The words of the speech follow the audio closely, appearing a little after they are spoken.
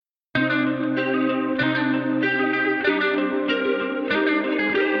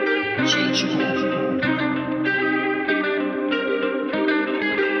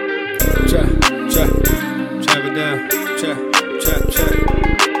down, chop it down, chop it down,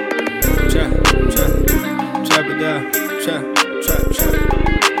 you gon' chop it down.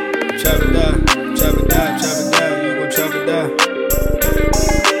 Chop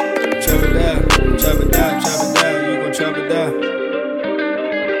it down, you gon' chop it down.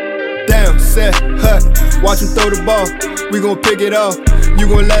 Down, set, hut, watch him throw the ball, we gon' pick it off. You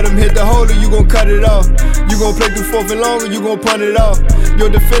gon' let him hit the hole or you gon' cut it off. You gon' play through fourth and long or you gon' punt it off. Your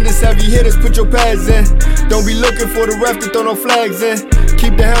defenders, heavy hitters, put your pads in. Don't be looking for the ref to throw no flags in.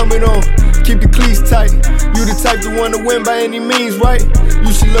 Keep the helmet on, keep the cleats tight. You the type to want to win by any means, right?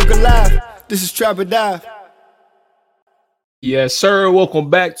 You should look alive, this is Trap or Dive. Yes, sir. Welcome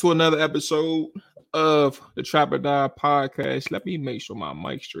back to another episode of the Trap or Dive podcast. Let me make sure my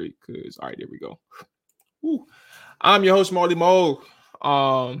mic's straight, because, all right, there we go. Woo. I'm your host, Marley Mo.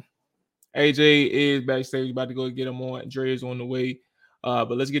 AJ is backstage, about to go get him on. Dre is on the way.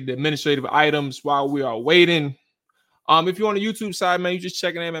 But let's get the administrative items while we are waiting. If you're on the YouTube side, man, you just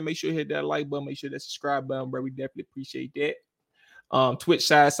checking in, man. Make sure you hit that like button. Make sure that subscribe button, bro. We definitely appreciate that. Twitch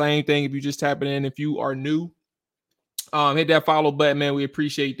side, same thing. If you just tapping in, if you are new, hit that follow button, man. We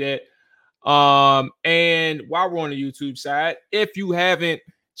appreciate that. And while we're on the YouTube side, if you haven't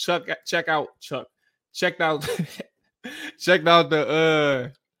checked out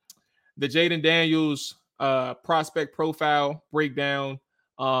the Jaden Daniels prospect profile breakdown.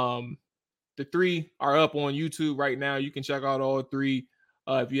 The three are up on YouTube right now. You can check out all three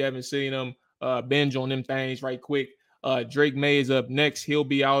if you haven't seen them. Binge on them things right quick. Drake May is up next. He'll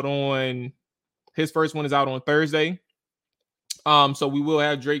be out on his first one is out on Thursday. So we will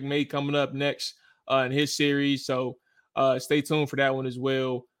have Drake May coming up next in his series. So stay tuned for that one as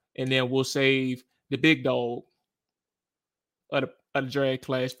well. And then we'll save the big dog of the drag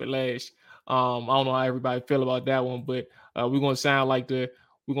clash for last. I don't know how everybody feel about that one, but I'm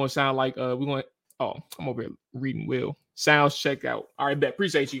over here reading Will. Sounds check out. All right, bet.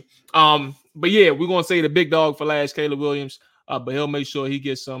 Appreciate you. But yeah, we're gonna say the big dog for last, Caleb Williams. But he'll make sure he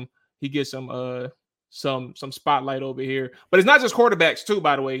gets some spotlight over here. But it's not just quarterbacks too,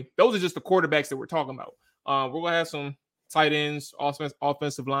 by the way. Those are just the quarterbacks that we're talking about. We're gonna have some tight ends,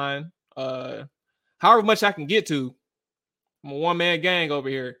 offensive line. However much I can get to. I'm a one-man gang over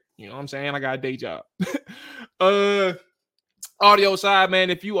here. You know what I'm saying? I got a day job. Audio side, man.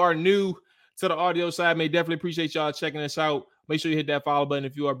 If you are new to the audio side, man, definitely appreciate y'all checking us out. Make sure you hit that follow button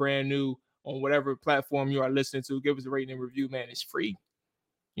if you are brand new on whatever platform you are listening to. Give us a rating and review, man. It's free.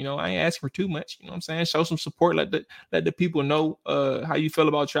 You know, I ain't asking for too much. You know what I'm saying? Show some support. Let the people know how you feel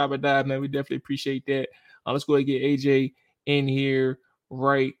about Trap or Dive, man. We definitely appreciate that. Let's go ahead and get AJ in here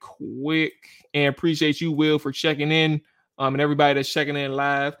right quick. And appreciate you, Will, for checking in. And everybody that's checking in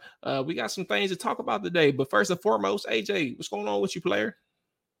live. We got some things to talk about today. But first and foremost, AJ, what's going on with you, player?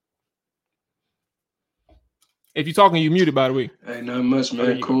 If you're talking, you're muted, by the way. Hey, not much,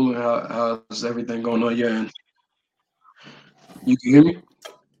 man. Cool. How's everything going on? Yeah. You can hear me?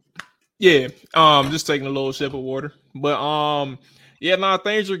 Yeah. Just taking a little sip of water. But yeah, nah,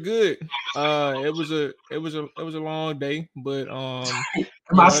 things are good. It was a long day, but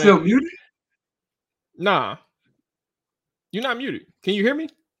Am I still muted? Nah. You're not muted. Can you hear me?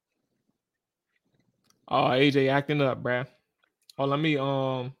 Oh, AJ acting up, bruh. Oh, let me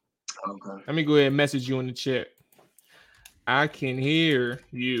go ahead and message you in the chat. I can hear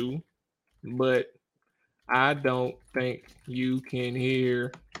you, but I don't think you can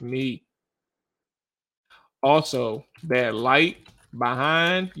hear me. Also, that light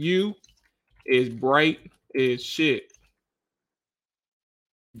behind you is bright as shit.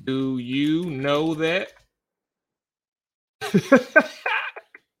 Do you know that? Y'all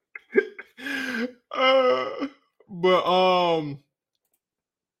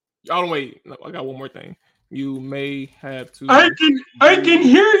don't wait. No, I got one more thing. You may have to. I can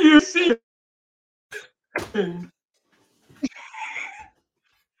hear you. See.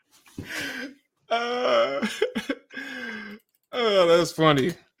 That's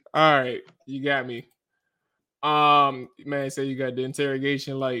funny. All right, you got me. Man, say you got the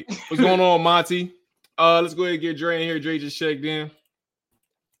interrogation light. What's going on, Monty? Let's go ahead and get Dre in here. Dre just checked in.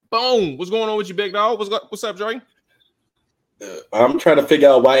 Boom. What's going on with you, big dog? What's up, Dre? I'm trying to figure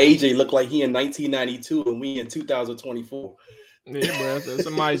out why AJ looked like he in 1992 and we in 2024. Yeah, bro.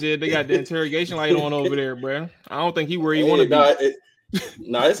 Somebody said they got the interrogation light on over there, bro. I don't think he where he want to be.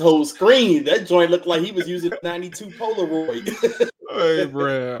 This whole screen, that joint looked like he was using 92 Polaroid. Hey,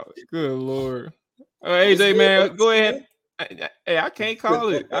 bro. Good Lord. AJ, man, go ahead. Hey, I can't call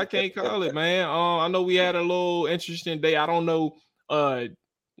it. Man. I know we had a little interesting day. I don't know.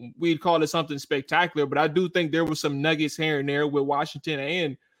 We'd call it something spectacular, but I do think there was some nuggets here and there with Washington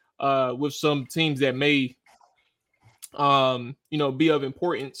and with some teams that may be of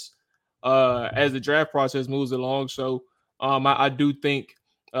importance as the draft process moves along. So I do think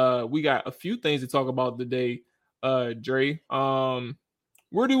we got a few things to talk about today, Dre.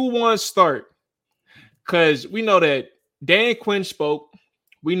 Where do we want to start? Because we know that Dan Quinn spoke.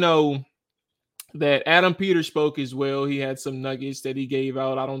 We know that Adam Peters spoke as well. He had some nuggets that he gave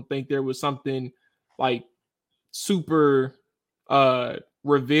out. I don't think there was something like super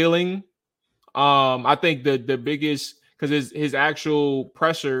revealing. I think the biggest, because his actual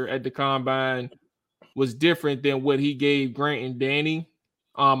pressure at the combine was different than what he gave Grant and Danny.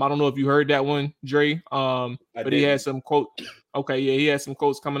 I don't know if you heard that one, Dre. But he had some quote. Okay, yeah, he had some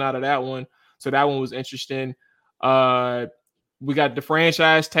quotes coming out of that one. So that one was interesting. We got the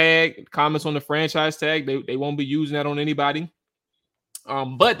franchise tag, comments on the franchise tag. They won't be using that on anybody.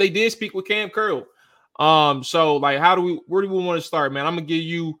 But they did speak with Cam Curl. So like, where do we want to start, man? I'm gonna give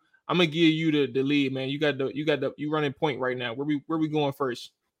you the lead, man. You running point right now. Where we going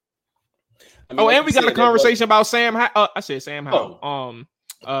first? I mean, and we got a conversation about Sam. I said Sam Howell.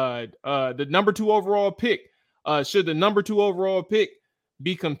 The number 2 overall pick. Should the number 2 overall pick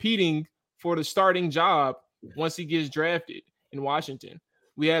be competing for the starting job once he gets drafted in Washington?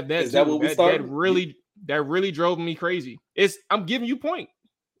 We have that. Is that what we started? That really drove me crazy. I'm giving you point.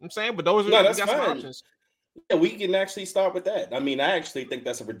 I'm saying, but those are some options. Yeah, we can actually start with that. I mean, I actually think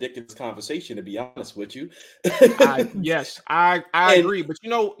that's a ridiculous conversation, to be honest with you. Yes, I agree. But you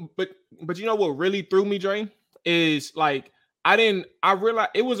know what really threw me, Dre, is like I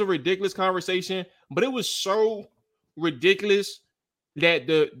realized it was a ridiculous conversation, but it was so ridiculous that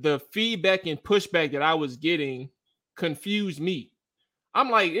the feedback and pushback that I was getting confused me. I'm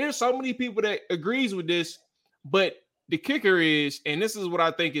like, there's so many people that agrees with this, but the kicker is, and this is what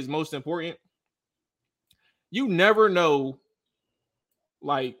I think is most important, you never know.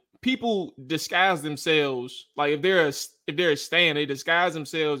 Like, people disguise themselves. Like, if they're a stan, they disguise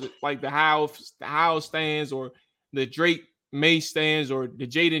themselves like the Howell stands or the Drake May stands or the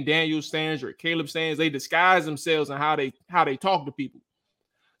Jaden Daniels stands or Caleb stands. They disguise themselves and how they talk to people.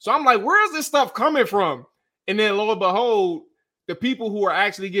 So I'm like, where is this stuff coming from? And then lo and behold, the people who are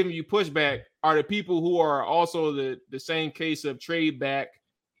actually giving you pushback are the people who are also the same case of trade back,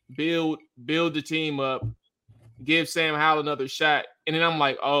 build the team up, give Sam Howell another shot. And then I'm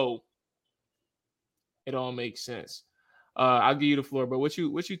like, oh, it all makes sense. I'll give you the floor, but what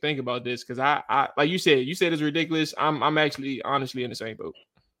you think about this? Because I like you said it's ridiculous. I'm actually honestly in the same boat.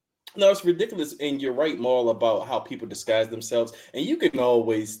 No, it's ridiculous, and you're right, Maul, about how people disguise themselves, and you can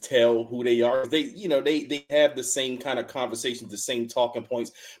always tell who they are. They have the same kind of conversations, the same talking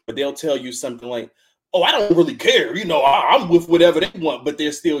points, but they'll tell you something like, "Oh, I don't really care. I'm with whatever they want," but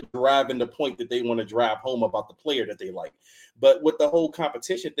they're still driving the point that they want to drive home about the player that they like. But with the whole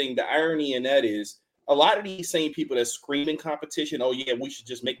competition thing, the irony in that is, a lot of these same people that screaming competition, oh yeah, we should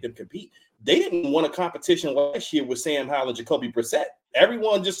just make them compete. They didn't want a competition last year with Sam Howell and Jacoby Brissett.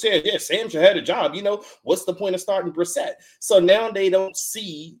 Everyone just said, yeah, Sam should have a job. What's the point of starting Brissett? So now they don't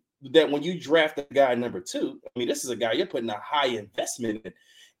see that when you draft a guy number 2, I mean, this is a guy you're putting a high investment in,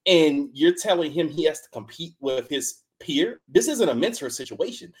 and you're telling him he has to compete with his peer. This isn't a mentor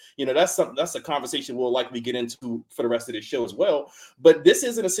situation. That's a conversation we'll likely get into for the rest of the show as well. But this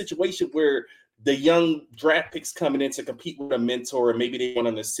isn't a situation where the young draft picks coming in to compete with a mentor, and maybe they want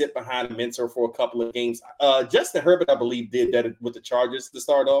them to sit behind a mentor for a couple of games. Justin Herbert, I believe, did that with the Chargers to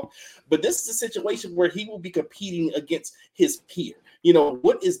start off. But this is a situation where he will be competing against his peer.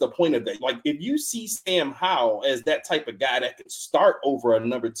 What is the point of that? Like, if you see Sam Howell as that type of guy that can start over a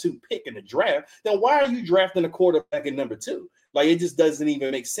number 2 pick in the draft, then why are you drafting a quarterback at number 2? Like, it just doesn't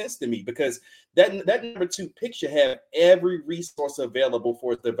even make sense to me, because that number 2 pick should have every resource available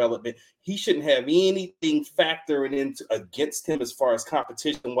for his development. He shouldn't have anything factoring into against him as far as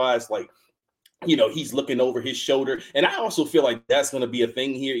competition wise. Like, he's looking over his shoulder. And I also feel like that's going to be a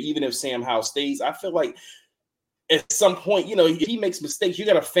thing here, even if Sam Howell stays. I feel like at some point, if he makes mistakes, you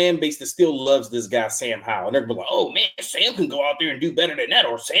got a fan base that still loves this guy, Sam Howell. And everybody's like, oh, man, Sam can go out there and do better than that.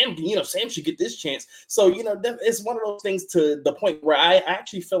 Or Sam should get this chance. So, it's one of those things to the point where I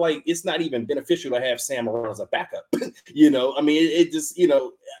actually feel like it's not even beneficial to have Sam around as a backup. I mean, it just,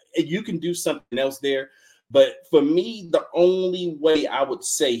 you can do something else there. But for me, the only way I would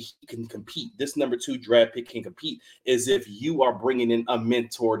say he can compete, this number 2 draft pick can compete, is if you are bringing in a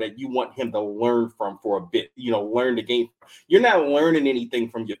mentor that you want him to learn from for a bit, learn the game. You're not learning anything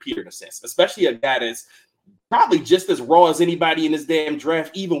from your peer in a sense, especially a guy that's probably just as raw as anybody in this damn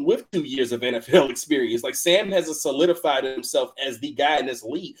draft, even with 2 years of NFL experience. Like, Sam hasn't solidified himself as the guy in this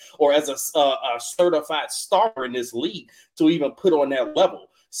league or as a certified starter in this league to even put on that level.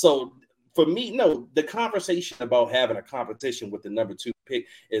 So for me, no, the conversation about having a competition with the number 2 pick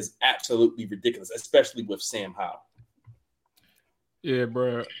is absolutely ridiculous, especially with Sam Howell. Yeah,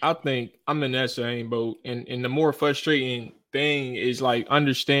 bro. I think I'm in that same boat. And the more frustrating thing is like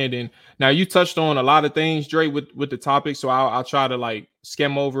understanding. Now you touched on a lot of things, Dre, with the topic. So I'll try to like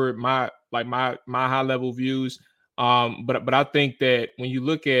skim over my high level views. But I think that when you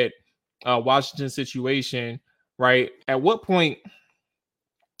look at Washington's situation, right, at what point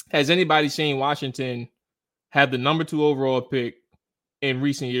has anybody seen Washington have the number 2 overall pick in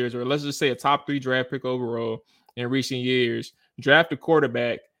recent years, or let's just say a top 3 draft pick overall in recent years, draft a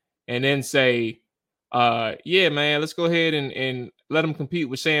quarterback, and then say, yeah, man, let's go ahead and let him compete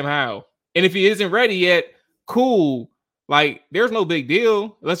with Sam Howell. And if he isn't ready yet, cool. Like, there's no big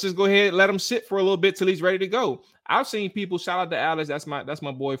deal. Let's just go ahead and let him sit for a little bit till he's ready to go. I've seen people, shout out to Alex, that's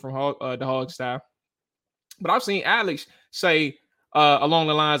my boy from the Hog Style. But I've seen Alex say along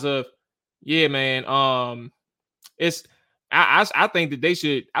the lines of, yeah, man, it's I think that they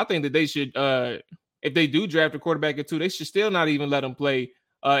should if they do draft a quarterback or 2, they should still not even let him play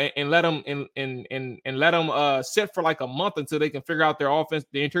and let him and let him sit for like a month until they can figure out their offense,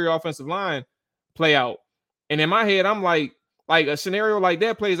 the interior offensive line play out. And in my head, I'm like a scenario like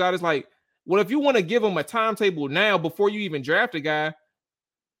that plays out. It's like, well, if you want to give him a timetable now before you even draft a guy,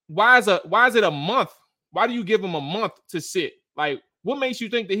 why is it a month? Why do you give him a month to sit? Like, what makes you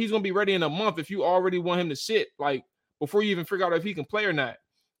think that he's going to be ready in a month if you already want him to sit, like, before you even figure out if he can play or not?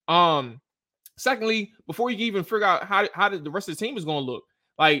 Secondly, before you can even figure out how the rest of the team is going to look,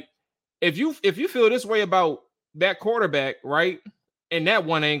 like, if you feel this way about that quarterback, right, in that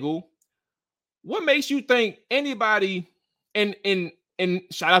one angle, what makes you think anybody and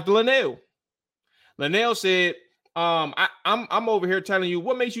shout out to Linnell. Linnell said, I'm over here telling you,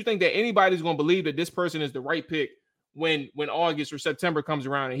 what makes you think that anybody's going to believe that this person is the right pick when August or September comes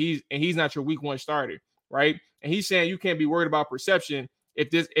around and he's not your week 1 starter, right? And he's saying you can't be worried about perception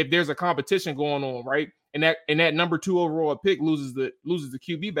if there's a competition going on, right? And that number 2 overall pick loses the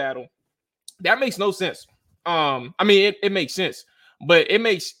QB battle. That makes no sense. I mean, it makes sense, but it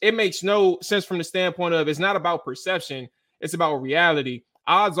makes no sense from the standpoint of it's not about perception, it's about reality.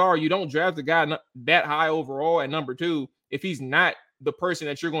 Odds are you don't draft a guy that high overall at number 2 if he's not the person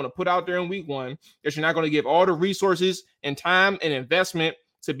that you're going to put out there in week 1, that you're not going to give all the resources and time and investment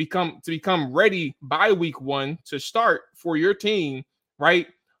to become ready by week 1 to start for your team, right?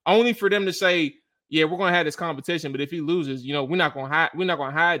 Only for them to say, yeah, we're going to have this competition, but if he loses, we're not going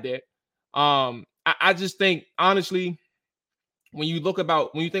to hide that. I just think, honestly, when you think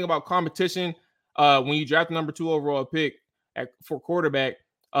about competition, when you draft the number 2 overall pick for quarterback,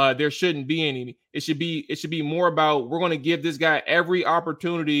 there shouldn't be any. It should be more about, we're going to give this guy every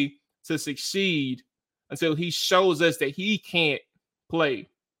opportunity to succeed until he shows us that he can't play.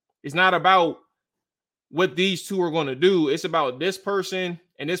 It's not about what these 2 are going to do. It's about this person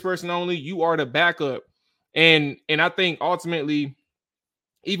and this person only. You are the backup. And I think ultimately,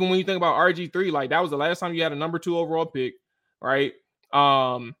 even when you think about RG3, like, that was the last time you had a number 2 overall pick, right?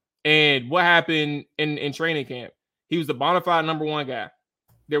 And what happened in training camp? He was the bona fide number 1 guy.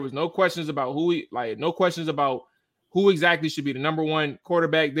 There was no questions about who exactly should be the number 1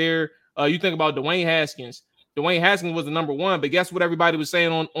 quarterback there. You think about Dwayne Haskins. Dwayne Haskins was the number 1, but guess what everybody was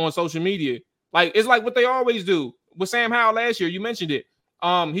saying on social media? Like, it's like what they always do with Sam Howell last year. You mentioned it.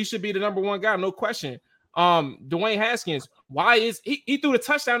 He should be the number 1 guy, no question. Dwayne Haskins, why is he threw the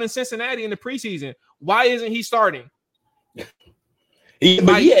touchdown in Cincinnati in the preseason? Why isn't he starting? He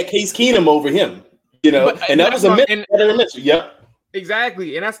had Case Keenum over him, and that was a myth. Yep.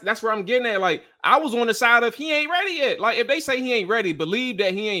 Exactly. And that's where I'm getting at. Like, I was on the side of he ain't ready yet. Like, if they say he ain't ready, believe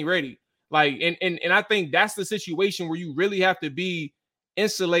that he ain't ready. Like, and I think that's the situation where you really have to be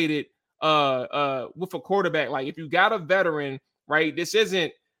insulated with a quarterback. Like, if you got a veteran, right, this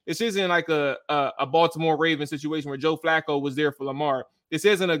isn't like a Baltimore Ravens situation where Joe Flacco was there for Lamar. This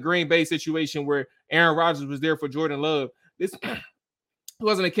isn't a Green Bay situation where Aaron Rodgers was there for Jordan Love. This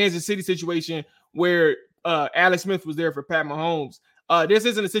wasn't a Kansas City situation where Alex Smith was there for Pat Mahomes. This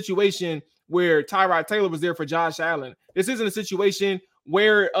isn't a situation where Tyrod Taylor was there for Josh Allen. This isn't a situation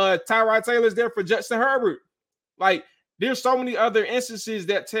where Tyrod Taylor's there for Justin Herbert. Like, there's so many other instances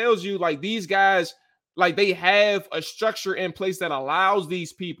that tells you, like, these guys, like, they have a structure in place that allows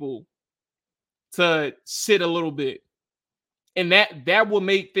these people to sit a little bit. And that will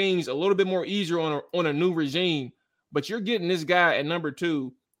make things a little bit more easier on a new regime. But you're getting this guy at number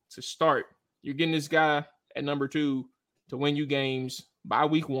 2 to start. You're getting this guy at number 2 to win you games by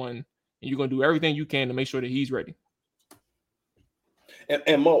week 1. And you're going to do everything you can to make sure that he's ready.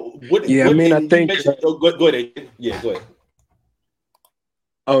 And Mo, I think. Go ahead. Yeah, go ahead.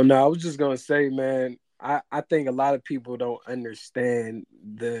 Oh no, I was just gonna say, man, I think a lot of people don't understand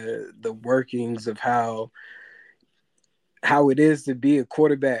the workings of how it is to be a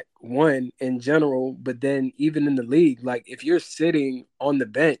quarterback, one in general, but then even in the league. Like if you're sitting on the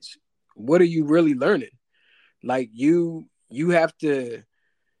bench, what are you really learning? Like you have to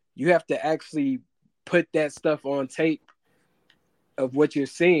actually put that stuff on tape of what you're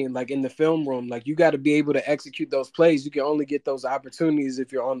seeing, like in the film room. Like you got to be able to execute those plays. You can only get those opportunities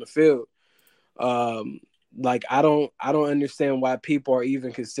if you're on the field. Like I don't understand why people are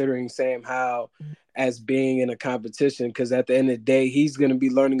even considering Sam Howell as being in a competition, because at the end of the day, he's going to be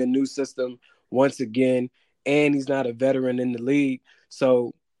learning a new system once again, and he's not a veteran in the league.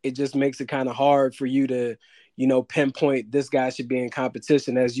 So it just makes it kind of hard for you to, pinpoint this guy should be in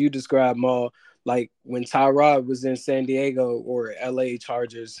competition. As you described, Maul, like when Tyrod was in San Diego or LA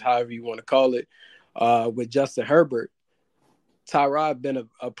Chargers, however you want to call it, with Justin Herbert, Tyrod been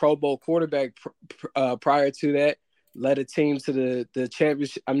a Pro Bowl quarterback prior to that, led a team to the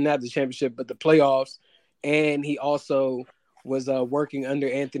championship. I'm not the championship, but the playoffs. And he also was working under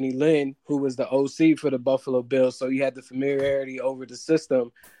Anthony Lynn, who was the OC for the Buffalo Bills. So he had the familiarity over the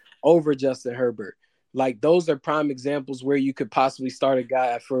system over Justin Herbert. Like those are prime examples where you could possibly start a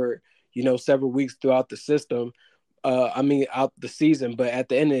guy for, several weeks throughout the system. Out the season. But at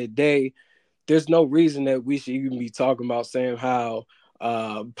the end of the day, there's no reason that we should even be talking about Sam Howell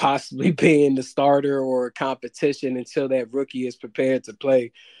possibly being the starter or competition until that rookie is prepared to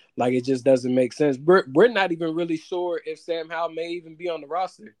play. Like it just doesn't make sense. We're not even really sure if Sam Howell may even be on the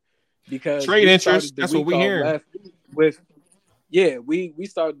roster, because trade interest. That's what we're hearing. We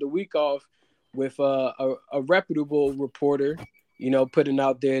started the week off with a reputable reporter, putting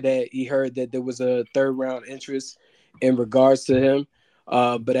out there that he heard that there was a third round interest in regards to him.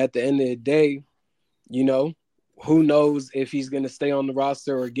 But at the end of the day, who knows if he's going to stay on the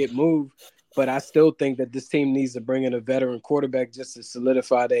roster or get moved. But I still think that this team needs to bring in a veteran quarterback just to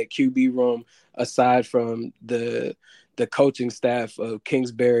solidify that QB room, aside from the coaching staff of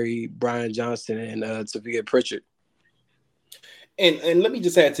Kingsbury, Brian Johnson, and Tavia Pritchard. And let me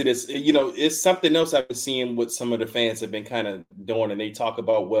just add to this, it's something else I've been seeing what some of the fans have been kind of doing, and they talk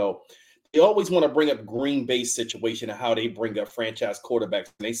about, well, they always want to bring up Green Bay's situation and how they bring up franchise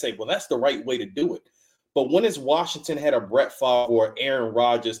quarterbacks. And they say, well, that's the right way to do it. But when has Washington had a Brett Favre or Aaron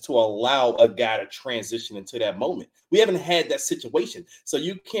Rodgers to allow a guy to transition into that moment? We haven't had that situation. So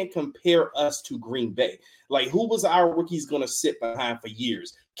you can't compare us to Green Bay. Like, who was our rookies going to sit behind for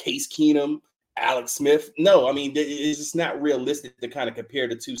years? Case Keenum, Alex Smith? No, I mean, it's just not realistic to kind of compare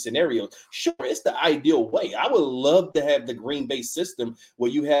the two scenarios. Sure, it's the ideal way. I would love to have the Green Bay system where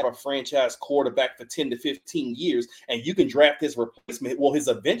you have a franchise quarterback for 10 to 15 years and you can draft his replacement, well, his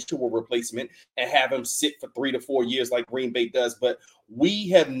eventual replacement, and have him sit for 3 to 4 years like Green Bay does. But we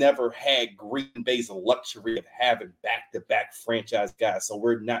have never had Green Bay's luxury of having back-to-back franchise guys, so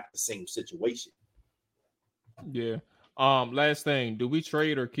we're not the same situation. Yeah. Last thing, do we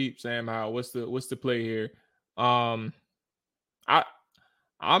trade or keep Sam Howell? What's the play here? I'm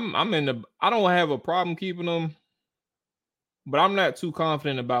in the, I don't have a problem keeping him, but I'm not too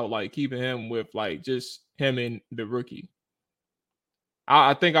confident about like keeping him with like just him and the rookie.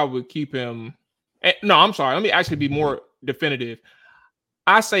 I think I would keep him. No, I'm sorry. Let me actually be more definitive.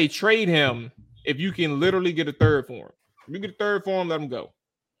 I say trade him if you can literally get a third for him. If you get a third for him, let him go.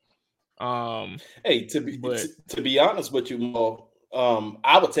 Hey, to be honest with you, Mo,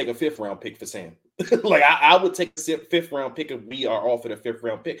 I would take a 5th round pick for Sam. Like I would take a 5th round pick if we are offered a 5th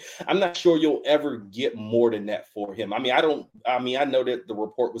round pick. I'm not sure you'll ever get more than that for him. I know that the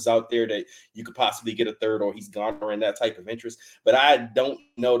report was out there that you could possibly get a third or he's garnering that type of interest, but I don't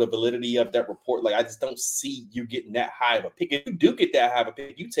know the validity of that report. Like I just don't see you getting that high of a pick. If you do get that high of a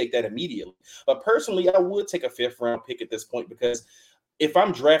pick, you take that immediately. But personally, I would take a 5th round pick at this point, because if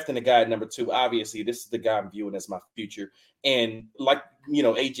I'm drafting a guy at number 2, obviously this is the guy I'm viewing as my future. And like,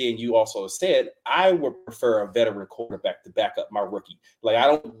 AJ and you also said, I would prefer a veteran quarterback to back up my rookie. Like, I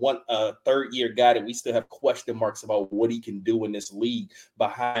don't want a third-year guy that we still have question marks about what he can do in this league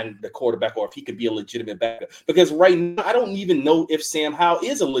behind the quarterback, or if he could be a legitimate backup. Because right now, I don't even know if Sam Howell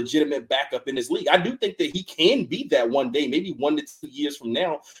is a legitimate backup in this league. I do think that he can be that one day, maybe 1 to 2 years from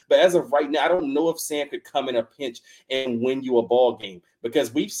now. But as of right now, I don't know if Sam could come in a pinch and win you a ball game.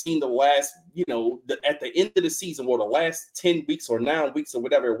 Because we've seen the last, at the end of the season, or the last 10 weeks or 9 weeks or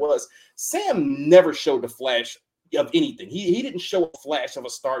whatever it was, Sam never showed the flash of anything. He didn't show a flash of a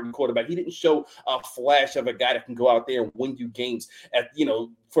starting quarterback. He didn't show a flash of a guy that can go out there and win you games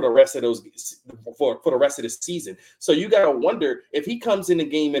for the rest of the rest of the season. So you got to wonder if he comes in the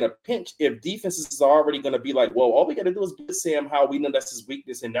game in a pinch, if defenses is already going to be like, well, all we got to do is beat Sam Howell. We know that's his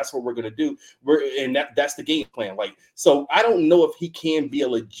weakness, and that's what we're going to do. That's the game plan. So I don't know if he can be a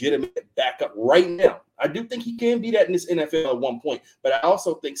legitimate backup right now. I do think he can be that in this NFL at one point, but I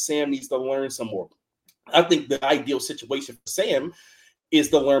also think Sam needs to learn some more. I think the ideal situation for Sam is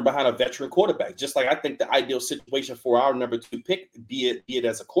to learn behind a veteran quarterback. Just like I think the ideal situation for our number 2 pick, be it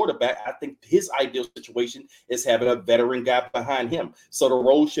as a quarterback, I think his ideal situation is having a veteran guy behind him. So the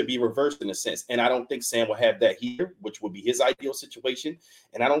roles should be reversed in a sense. And I don't think Sam will have that here, which would be his ideal situation.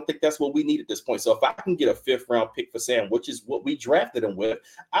 And I don't think that's what we need at this point. So if I can get a 5th round pick for Sam, which is what we drafted him with,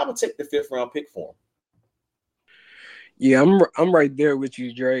 I would take the 5th round pick for him. Yeah, I'm right there with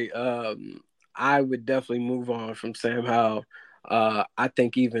you, Dre. I would definitely move on from Sam Howell. I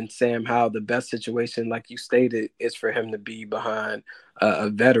think even Sam Howell, the best situation, like you stated, is for him to be behind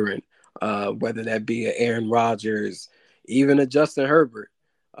a veteran, whether that be an Aaron Rodgers, even a Justin Herbert,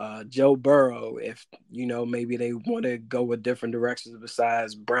 Joe Burrow, if, maybe they want to go with different directions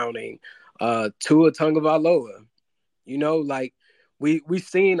besides Browning, Tua Tagovailoa. We've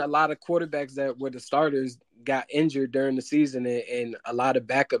seen a lot of quarterbacks that were the starters got injured during the season and a lot of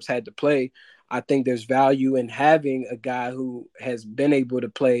backups had to play. I think there's value in having a guy who has been able to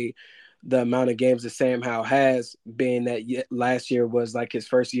play the amount of games that Sam Howell has, being that last year was like his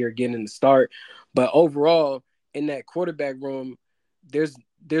first year getting the start. But overall, in that quarterback room, there's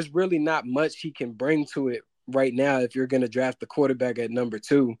really not much he can bring to it right now if you're going to draft the quarterback at number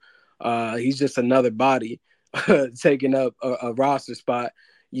 2. He's just another body taking up a roster spot.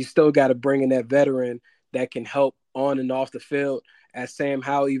 You still got to bring in that veteran that can help on and off the field. As Sam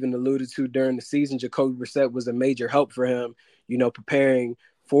Howell even alluded to during the season, Jacoby Brissett was a major help for him, preparing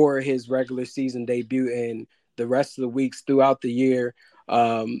for his regular season debut and the rest of the weeks throughout the year.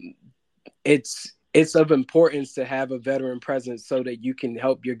 It's of importance to have a veteran presence so that you can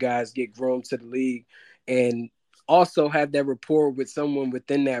help your guys get groomed to the league and also have that rapport with someone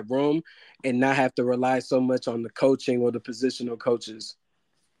within that room and not have to rely so much on the coaching or the positional coaches.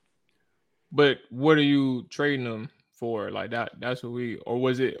 But what are you trading them for? Like that's what or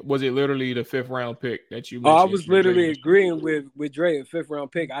was it literally the 5th round pick that you mentioned? I was literally agreeing with Dre, a 5th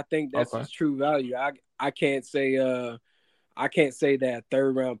round pick. I think that's his true value. I can't say that a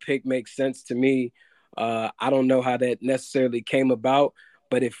 3rd round pick makes sense to me. I don't know how that necessarily came about,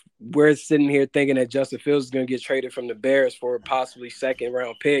 but if we're sitting here thinking that Justin Fields is going to get traded from the Bears for a possibly 2nd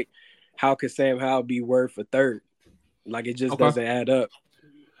round pick, how could Sam Howell be worth a 3rd? Like, it just doesn't add up.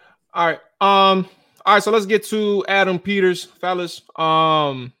 All right. So let's get to Adam Peters, fellas.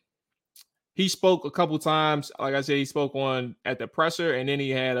 He spoke a couple times. Like I said, he spoke at the presser, and then he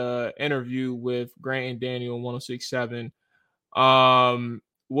had an interview with Grant and Daniel on 106.7.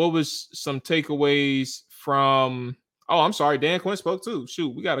 What was some takeaways from? Oh, I'm sorry, Dan Quinn spoke too.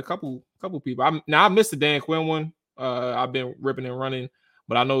 Shoot, we got a couple people. I missed the Dan Quinn one. I've been ripping and running,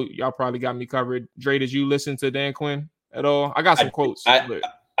 but I know y'all probably got me covered. Dre, did you listen to Dan Quinn at all? I got some quotes.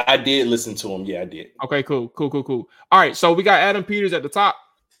 I did listen to him. Yeah, I did. Okay, cool. All right, so we got Adam Peters at the top.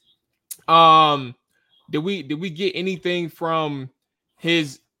 Did we get anything from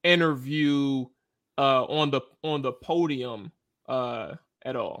his interview on the podium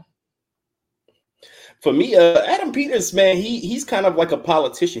at all? For me, Adam Peters, man, he's kind of like a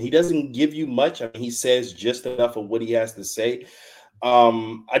politician. He doesn't give you much. I mean, he says just enough of what he has to say.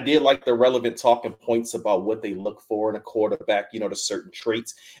 I did like the relevant talking points about what they look for in a quarterback, the certain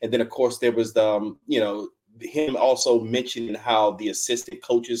traits. And then, of course, there was the, him also mentioning how the assistant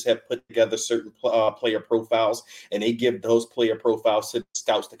coaches have put together certain player profiles, and they give those player profiles to the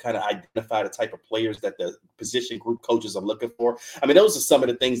scouts to kind of identify the type of players that the position group coaches are looking for. I mean, those are some of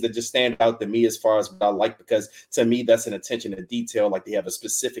the things that just stand out to me as far as what I like, because to me, that's an attention to detail. Like, they have a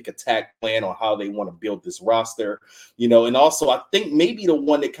specific attack plan on how they want to build this roster, and also I think maybe the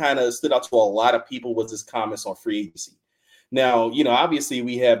one that kind of stood out to a lot of people was his comments on free agency. Now, obviously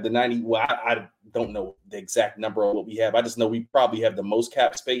we have the 90. Well, I don't know the exact number of what we have. I just know we probably have the most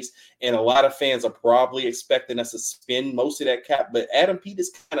cap space, and a lot of fans are probably expecting us to spend most of that cap. But Adam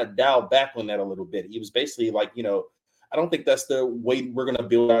Peters kind of dialed back on that a little bit. He was basically like, I don't think that's the way we're going to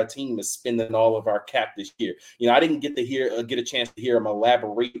build our team, is spending all of our cap this year. I didn't get a chance to hear him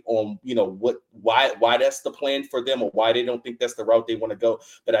elaborate on, why that's the plan for them, or why they don't think that's the route they want to go.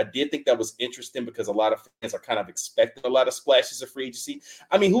 But I did think that was interesting, because a lot of fans are kind of expecting a lot of splashes of free agency.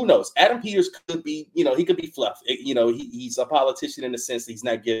 I mean, who knows? Adam Peters could be, he could be fluff. He's a politician in the sense that he's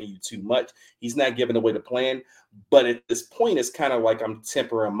not giving you too much. He's not giving away the plan. But at this point, it's kind of like I'm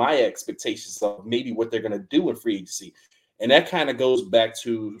tempering my expectations of maybe what they're going to do in free agency. And that kind of goes back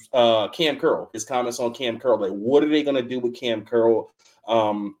to Cam Curl, his comments on Cam Curl. Like, what are they going to do with Cam Curl?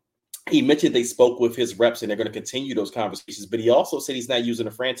 He mentioned they spoke with his reps and they're going to continue those conversations. But he also said he's not using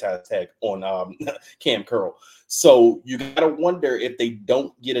a franchise tag on Cam Curl. So you got to wonder if they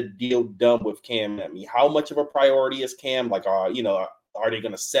don't get a deal done with Cam. I mean, how much of a priority is Cam? Like, are they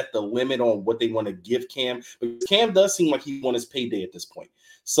going to set the limit on what they want to give Cam? Because Cam does seem like he wants his payday at this point.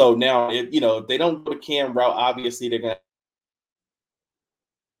 So now, if they don't go to Cam route, obviously they're going to.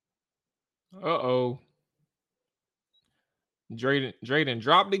 Uh-oh. Drayden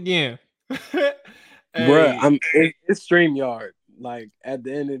dropped again. Hey. Bruh, it's StreamYard. Like, at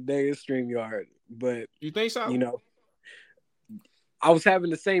the end of the day, it's StreamYard. But you think so? I was having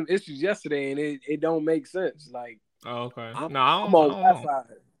the same issues yesterday, and it don't make sense. Like, okay. I'm I'm on that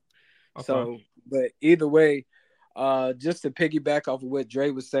side. Okay. So, but either way, just to piggyback off of what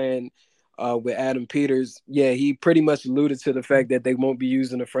Dre was saying with Adam Peters, yeah, he pretty much alluded to the fact that they won't be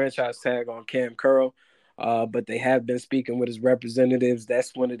using a franchise tag on Cam Curl, but they have been speaking with his representatives.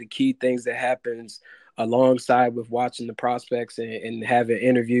 That's one of the key things that happens alongside with watching the prospects and having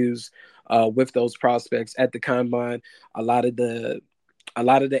interviews with those prospects at the combine. A lot of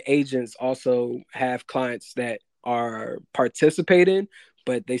the agents also have clients that are participating,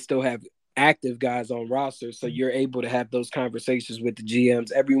 but they still have active guys on roster. So you're able to have those conversations with the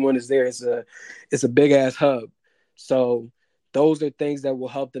GMs. Everyone is there. It's a big ass hub. So those are things that will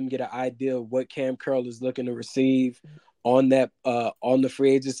help them get an idea of what Cam Curl is looking to receive on that on the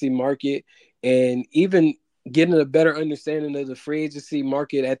free agency market, and even getting a better understanding of the free agency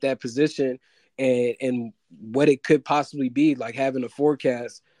market at that position and what it could possibly be, like having a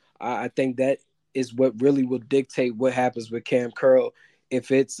forecast. I think that is what really will dictate what happens with Cam Curl. If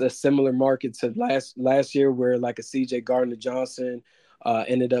it's a similar market to last year, where like a CJ Gardner-Johnson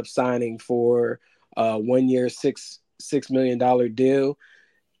ended up signing for 1 year, $6 million deal,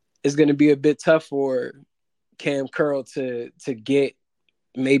 it's going to be a bit tough for Cam Curl to get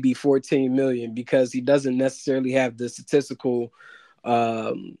maybe 14 million, because he doesn't necessarily have the statistical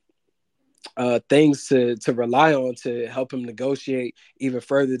things to rely on to help him negotiate even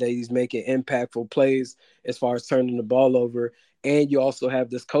further, that he's making impactful plays as far as turning the ball over. And you also have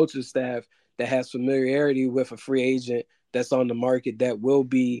this coaching staff that has familiarity with a free agent that's on the market that will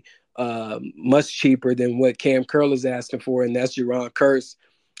be much cheaper than what Cam Curl is asking for, and that's Jaron Kearse,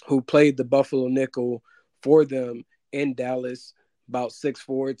 who played the Buffalo nickel for them in Dallas, about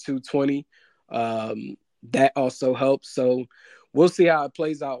 6'4", 220. That also helps. So we'll see how it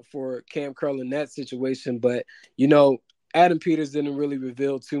plays out for Cam Curl in that situation. But, Adam Peters didn't really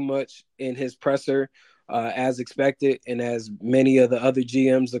reveal too much in his presser, as expected. And as many of the other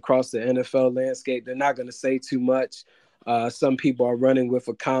GMs across the NFL landscape, they're not going to say too much. Some people are running with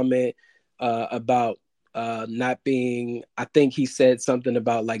a comment about not being, I think he said something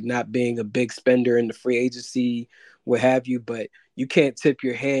about like not being a big spender in the free agency, what have you. But you can't tip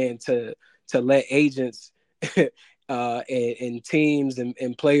your hand to let agents and teams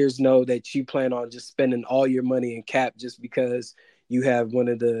and players know that you plan on just spending all your money in cap just because you have one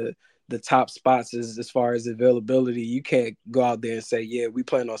of the top spots as far as availability. You can't go out there and say, yeah, we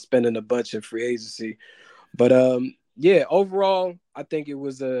plan on spending a bunch in free agency. But yeah, overall, I think it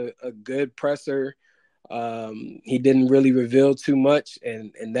was a good presser. He didn't really reveal too much,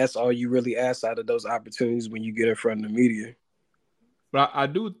 and that's all you really ask out of those opportunities when you get in front of the media. But I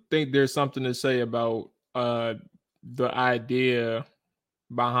do think there's something to say about the idea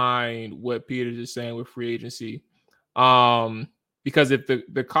behind what Peters is saying with free agency. Because if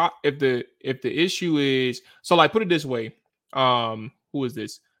the issue is, so like, put it this way, who is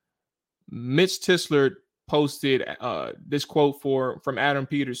this? Mitch Tisler posted this quote from Adam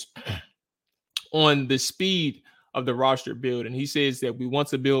Peters on the speed of the roster build, and he says that we want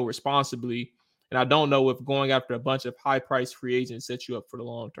to build responsibly, and I don't know if going after a bunch of high-priced free agents sets you up for the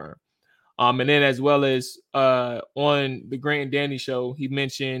long term. And then as well as on the Grant and Danny show, he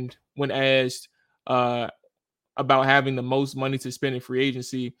mentioned when asked about having the most money to spend in free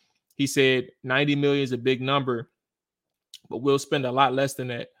agency, he said 90 million is a big number, but we'll spend a lot less than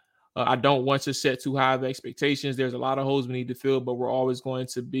that. I don't want to set too high of expectations. There's a lot of holes we need to fill, but we're always going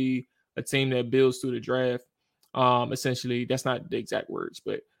to be a team that builds through the draft. Essentially, that's not the exact words,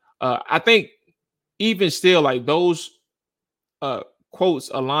 but I think even still, like, those quotes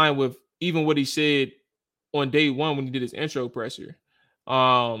align with even what he said on day one when he did his intro presser.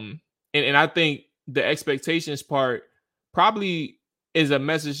 And I think the expectations part probably is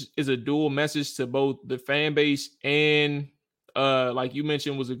a dual message to both the fan base and like you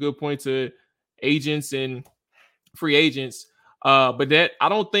mentioned was a good point, to agents and free agents. But that I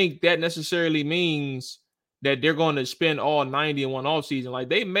don't think that necessarily means that they're going to spend all 90 in one offseason. Like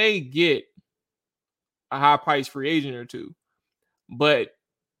they may get a high price free agent or two, but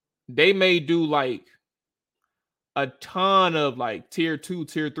they may do like a ton of like tier 2,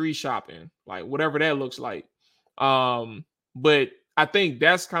 tier 3 shopping, like whatever that looks like. But I think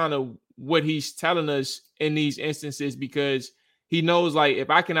that's kind of what he's telling us in these instances, because he knows like if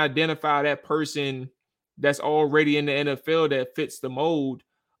I can identify that person that's already in the NFL that fits the mold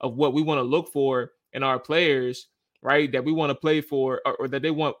of what we want to look for in our players, right? That we want to play for, or that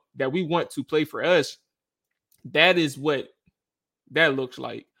we want to play for us. That is what that looks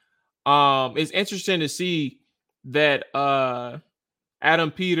like. It's interesting to see that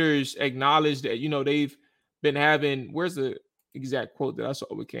Adam Peters acknowledged that, you know, they've been having, where's the exact quote that I saw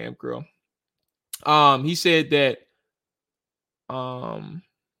with Cam Curl? He said that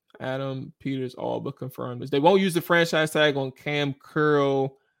Adam Peters all but confirmed this. They won't use the franchise tag on Cam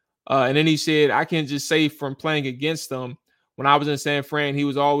Curl. And then he said, I can just say from playing against them, when I was in San Fran, he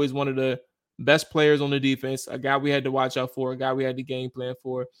was always one of the best players on the defense, a guy we had to watch out for, a guy we had to game plan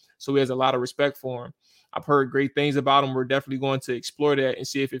for. So he has a lot of respect for him. I've heard great things about him. We're definitely going to explore that and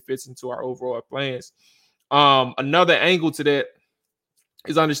see if it fits into our overall plans. Another angle to that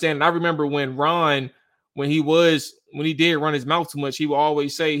is understanding. I remember when Ron, when he did run his mouth too much, he would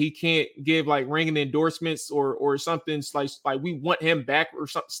always say he can't give like ringing endorsements or something like we want him back or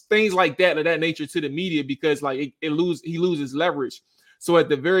something, things like that of that nature to the media, because like he loses leverage. So at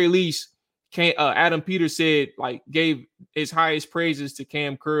the very least, Adam Peters said like gave his highest praises to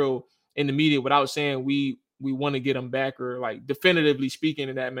Cam Curl in the media without saying we want to get him back or like definitively speaking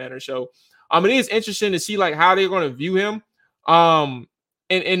in that manner. So it is interesting to see like how they're going to view him. And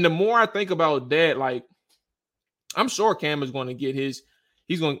the more I think about that, like I'm sure Cam is going to get he's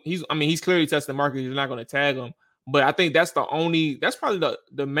clearly testing the market. He's not going to tag him, but I think that's probably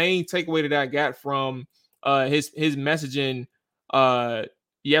the main takeaway that I got from his messaging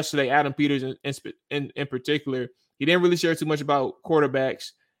yesterday. Adam Peters in particular, he didn't really share too much about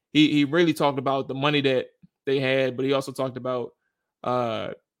quarterbacks. He really talked about the money that they had, but he also talked about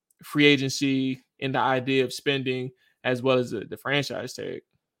free agency and the idea of spending as well as the franchise tag.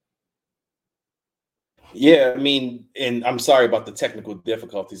 Yeah, I mean, and I'm sorry about the technical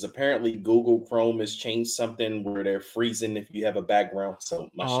difficulties. Apparently, Google Chrome has changed something where they're freezing if you have a background. So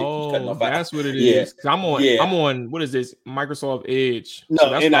my shit keeps cutting off. That's what it is. I'm on what is this? Microsoft Edge. No,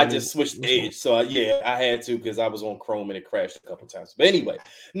 so and I just switched to Edge. So I had to because I was on Chrome and it crashed a couple times. But anyway,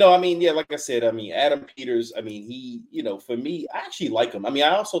 no, I mean, yeah, like I said, I mean, Adam Peters, I mean, he, you know, for me, I actually like him. I mean,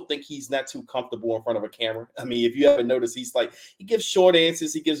 I also think he's not too comfortable in front of a camera. I mean, if you haven't noticed, he gives short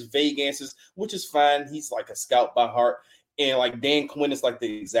answers, he gives vague answers, which is fine. He's like a scout by heart. And like Dan Quinn is like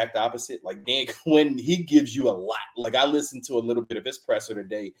the exact opposite. Like Dan Quinn, he gives you a lot. Like I listened to a little bit of his presser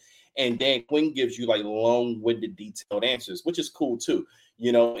today, and Dan Quinn gives you like long-winded, detailed answers, which is cool too,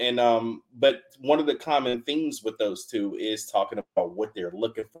 you know. And but one of the common themes with those two is talking about what they're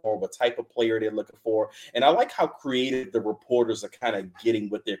looking for, what type of player they're looking for. And I like how creative the reporters are kind of getting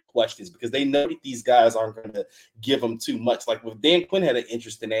with their questions, because they know that these guys aren't going to give them too much. Like with Dan Quinn had an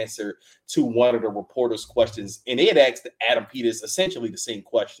interesting answer to one of the reporters' questions, and they had asked Adam Peters essentially the same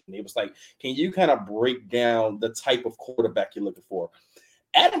question. It was like, can you kind of break down the type of quarterback you're looking for?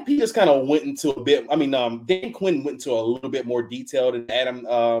 Adam Peters kind of went into a bit. I mean, Dan Quinn went into a little bit more detail than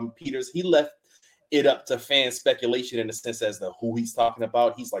Adam Peters. He left it up to fan speculation in a sense as to who he's talking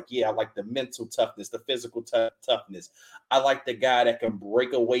about. He's like, yeah, I like the mental toughness, the physical toughness. I like the guy that can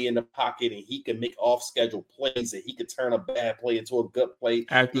break away in the pocket and he can make off-schedule plays, and he could turn a bad play into a good play.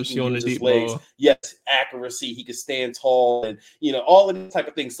 Accuracy on the deep ball. Yes, accuracy. He can stand tall and, you know, all of these type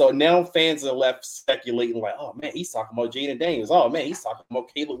of things. So now fans are left speculating like, oh, man, he's talking about Jaden Daniels. Oh, man, he's talking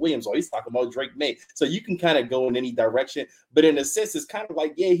about Caleb Williams, or he's talking about Drake May. So you can kind of go in any direction. But in a sense, it's kind of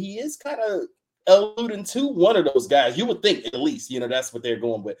like, yeah, he is kind of alluding to one of those guys. You would think, at least, you know, that's what they're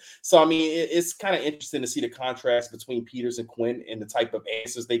going with. So I mean, it's kind of interesting to see the contrast between Peters and Quinn and the type of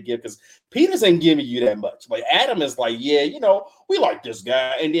answers they give, because Peters ain't giving you that much. Like Adam is like, yeah, you know, we like this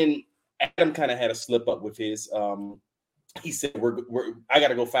guy, and then Adam kind of had a slip up with his he said I got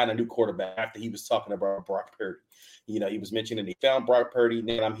to go find a new quarterback after he was talking about Brock Purdy. You know, he was mentioning he found Brock Purdy.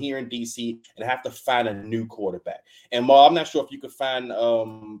 Then I'm here in DC and I have to find a new quarterback. And Ma, I'm not sure if you could find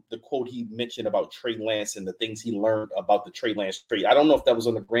the quote he mentioned about Trey Lance and the things he learned about the Trey Lance trade. I don't know if that was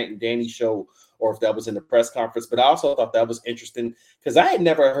on the Grant and Danny show or if that was in the press conference, but I also thought that was interesting because I had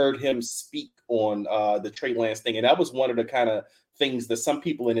never heard him speak on the Trey Lance thing. And that was one of the kind of things that some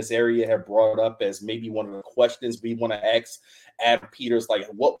people in this area have brought up as maybe one of the questions we want to ask Adam Peters, like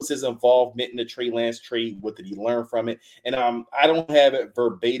what was his involvement in the Trey Lance trade? What did he learn from it? And I don't have it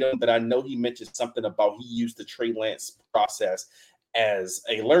verbatim, but I know he mentioned something about he used the Trey Lance process as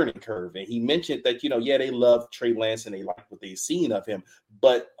a learning curve. And he mentioned that, they love Trey Lance and they like what they've seen of him,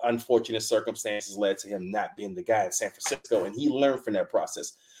 but unfortunate circumstances led to him not being the guy in San Francisco. And he learned from that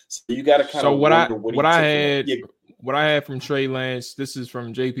process. So you got to kind of wonder what I had from Trey Lance, this is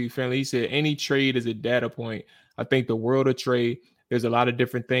from JP Finley. He said, any trade is a data point. I think the world of trade, there's a lot of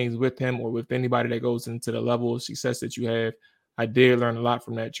different things with him or with anybody that goes into the level of success that you have. I did learn a lot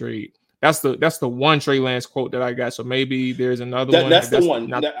from that trade. That's the one Trey Lance quote that I got. So maybe there's another one. That's the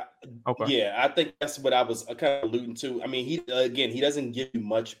one. Okay. Yeah, I think that's what I was kind of alluding to. I mean, he doesn't give you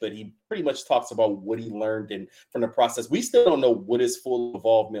much, but he pretty much talks about what he learned and from the process. We still don't know what his full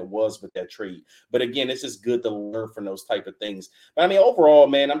involvement was with that trade. But again, it's just good to learn from those type of things. But I mean, overall,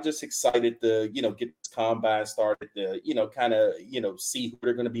 man, I'm just excited to, get this combine started to, kind of, see who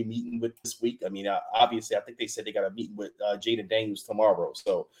they're going to be meeting with this week. I mean, obviously, I think they said they got a meeting with Jaden Daniels tomorrow.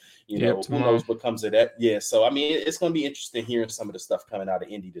 So, who knows what comes of that. Yeah. So, I mean, it's going to be interesting hearing some of the stuff coming out of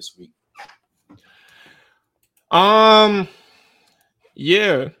Indy this week.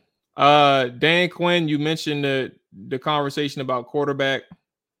 Yeah. Dan Quinn, you mentioned the conversation about quarterback.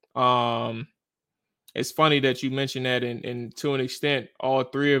 It's funny that you mentioned that, and to an extent, all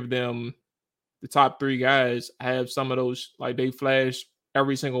three of them, the top three guys, have some of those, like they flash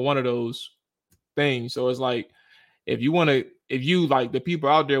every single one of those things. So it's like, if you like the people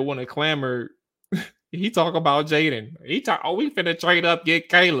out there want to clamor, he talk about Jaden. He talk, we finna trade up, get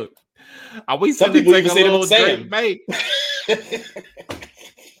Caleb. We some people even say about Sam.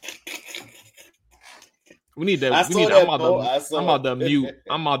 I'm about to mute.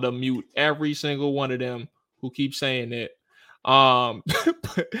 I'm about to mute every single one of them who keep saying that.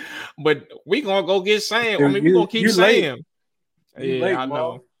 But we gonna go get Sam. I mean, we gonna keep Sam. Yeah, I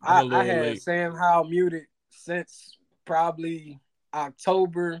know. I had late. Sam Howell muted since probably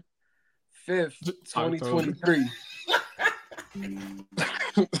October 5th, 2023.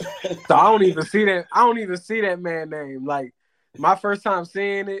 So I don't even see that man name. Like, my first time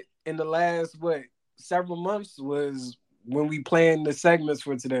seeing it in the last several months was when we planned the segments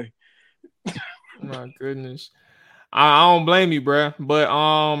for today. My goodness. I don't blame you, bro. But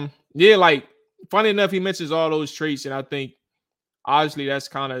yeah, like, funny enough, he mentions all those traits, and I think obviously that's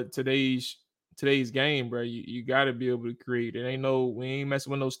kind of today's game, bro. You got to be able to create. We ain't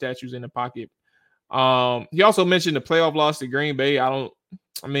messing with no statues in the pocket. He also mentioned the playoff loss to Green Bay.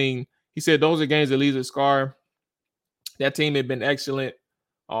 He said those are games that leave a scar. That team had been excellent.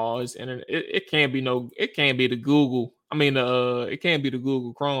 It can't be the Google. It can't be the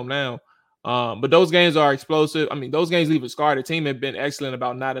Google Chrome now. But those games are explosive. I mean, those games leave a scar. The team had been excellent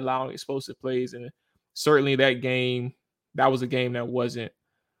about not allowing explosive plays, and certainly that was a game that wasn't.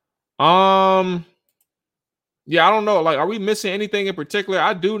 Yeah, I don't know. Like, are we missing anything in particular?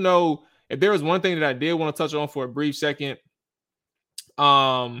 I do know if there was one thing that I did want to touch on for a brief second.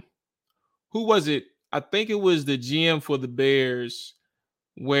 Who was it? I think it was the GM for the Bears,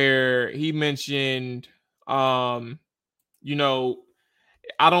 where he mentioned, I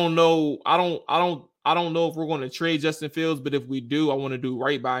don't know if we're going to trade Justin Fields, but if we do, I want to do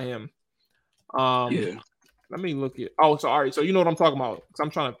right by him. Yeah. Let me look at. Oh, sorry. So you know what I'm talking about? Because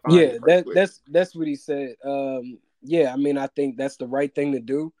I'm trying to find it. Yeah, that's what he said. Yeah, I mean, I think that's the right thing to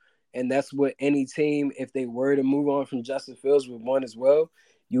do, and that's what any team, if they were to move on from Justin Fields, would want as well.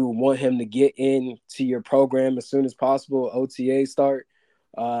 You would want him to get into your program as soon as possible. OTA start.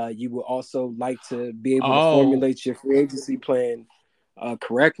 You would also like to be able to formulate your free agency plan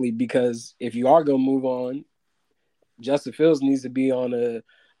correctly, because if you are going to move on, Justin Fields needs to be on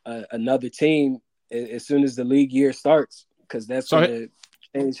another team as soon as the league year starts, because that's going to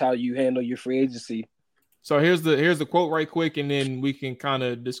change how you handle your free agency. So here's the quote right quick, and then we can kind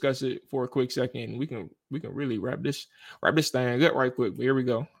of discuss it for a quick second. We can really wrap this thing up right quick. But here we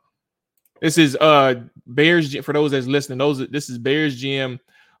go. This is Bears, for those that's listening. This is Bears GM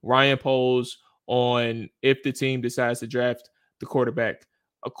Ryan Poles on if the team decides to draft the quarterback,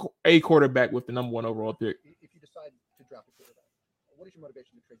 a quarterback with the number 1 overall pick. If you decide to draft a quarterback, what is your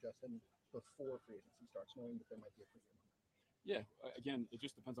motivation to trade Justin before free agency starts, knowing that there might be a premium? Yeah, again, it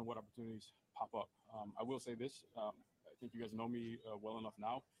just depends on what opportunities pop up. I will say this. I think you guys know me well enough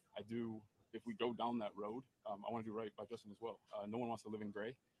now. If we go down that road, I want to do right by Justin as well. No one wants to live in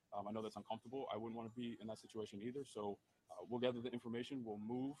gray. I know that's uncomfortable. I wouldn't want to be in that situation either. So we'll gather the information. We'll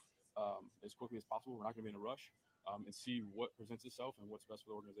move as quickly as possible. We're not going to be in a rush, and see what presents itself and what's best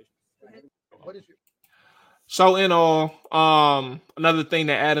for the organization. What is your So in all, another thing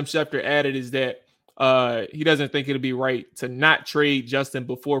that Adam Schefter added is that he doesn't think it'll be right to not trade Justin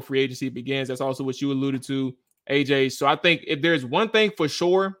before free agency begins. That's also what you alluded to, AJ. So I think if there's one thing for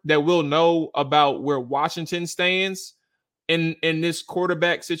sure that we'll know about where Washington stands in this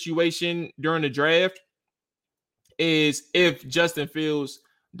quarterback situation during the draft is if Justin Fields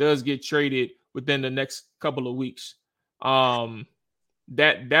does get traded within the next couple of weeks. That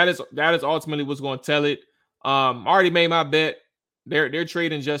is ultimately what's going to tell it. I already made my bet. They're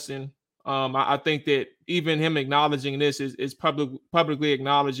trading Justin. I think that even him acknowledging this is publicly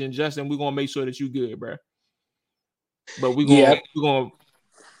acknowledging Justin. We're gonna make sure that you good, bro. But we're gonna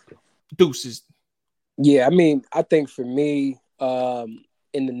deuces. Yeah, I mean, I think for me,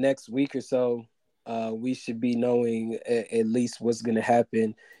 in the next week or so, we should be knowing at least what's going to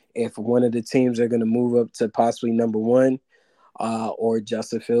happen if one of the teams are going to move up to possibly number one, or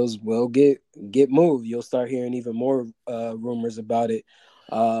Justin Fields will get moved. You'll start hearing even more rumors about it.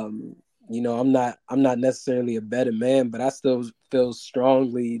 I'm not necessarily a better man, but I still feel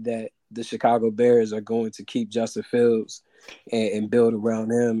strongly that the Chicago Bears are going to keep Justin Fields and build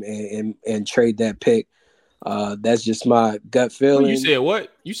around him and trade that pick. That's just my gut feeling. You said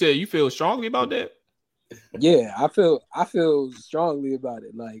what? You said you feel strongly about that? Yeah, I feel strongly about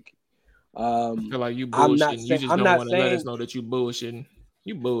it. Like, I feel like you bullshitting. You just don't want to let us know that you bullshitting.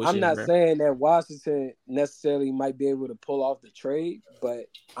 You bullshitting. I'm not bro. saying that Washington necessarily might be able to pull off the trade, but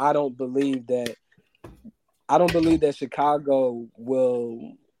I don't believe that Chicago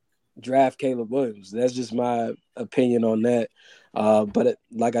will draft Caleb Williams. That's just my opinion on that. But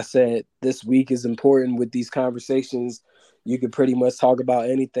like I said, this week is important with these conversations. You could pretty much talk about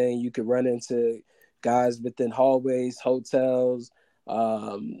anything. You could run into guys within hallways, hotels.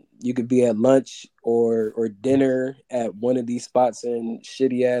 You could be at lunch or dinner at one of these spots in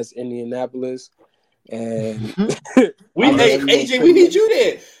shitty ass Indianapolis. And AJ, we need you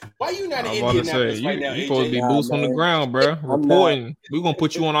there. Why you not in Indianapolis right now? You AJ? supposed to be boots on the ground, bro. Reporting. We're gonna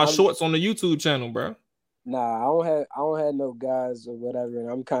put you on our shorts on the YouTube channel, bro. Nah, I don't have no guys or whatever,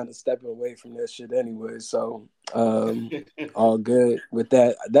 and I'm kind of stepping away from that shit anyway. So, all good with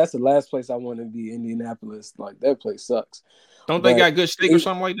that. That's the last place I want to be, Indianapolis. Like, that place sucks. Don't they got good steak or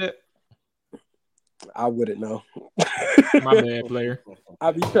something like that? I wouldn't know. My bad, player.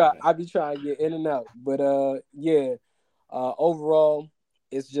 I be trying to get in and out, but overall,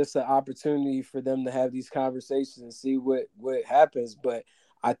 it's just an opportunity for them to have these conversations and see what happens. But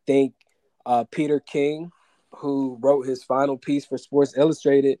I think Peter King, who wrote his final piece for Sports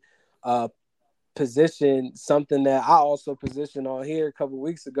Illustrated, positioned something that I also positioned on here a couple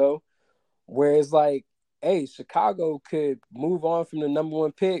weeks ago, where it's like, hey, Chicago could move on from the number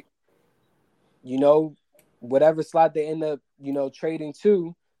one pick, whatever slot they end up, trading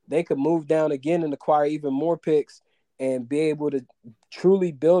to, they could move down again and acquire even more picks and be able to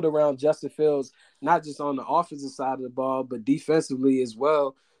truly build around Justin Fields, not just on the offensive side of the ball, but defensively as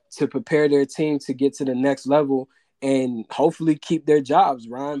well, to prepare their team to get to the next level and hopefully keep their jobs,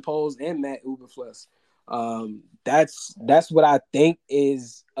 Ryan Poles and Matt Eberflus. That's what I think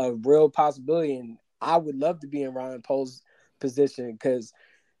is a real possibility, and I would love to be in Ryan Poles' position, because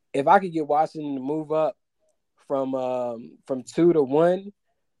if I could get Washington to move up from 2 to 1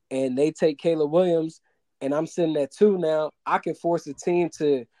 and they take Caleb Williams and I'm sitting at 2 now, I can force a team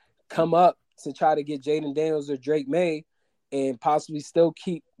to come up to try to get Jaden Daniels or Drake May and possibly still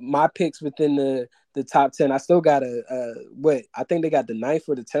keep my picks within the top 10. I still got I think they got the 9th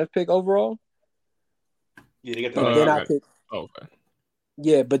or the 10th pick overall. Yeah, they got the okay.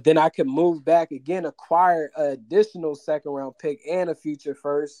 Yeah, but then I could move back again, acquire an additional second round pick and a future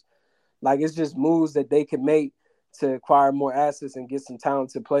first. Like, it's just moves that they can make to acquire more assets and get some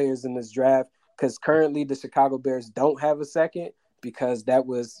talented players in this draft. Because currently the Chicago Bears don't have a second, because that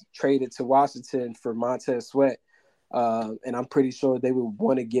was traded to Washington for Montez Sweat. And I'm pretty sure they would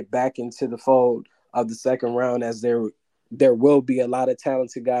want to get back into the fold of the second round, as there will be a lot of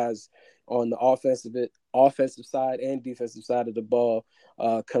talented guys on the offensive side and defensive side of the ball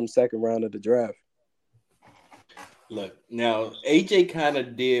come second round of the draft. Look, now AJ kind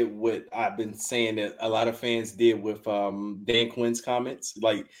of did what I've been saying that a lot of fans did with Dan Quinn's comments.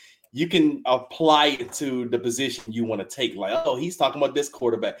 Like, you can apply it to the position you want to take. Like, oh, he's talking about this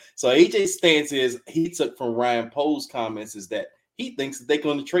quarterback. So AJ's stance is, he took from Ryan Poles' comments, is that he thinks that they're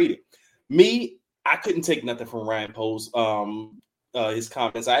going to trade it. Me, I couldn't take nothing from Ryan Poles. His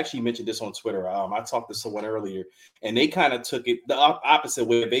comments. I actually mentioned this on Twitter. I talked to someone earlier, and they kind of took it the opposite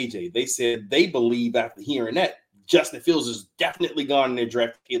way of AJ. They said they believe, after hearing that, Justin Fields is definitely gone in their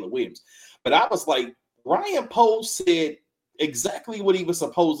draft Caleb Williams. But I was like, Ryan Poles said exactly what he was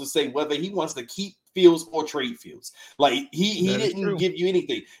supposed to say, whether he wants to keep Fields or trade Fields. Like he didn't give you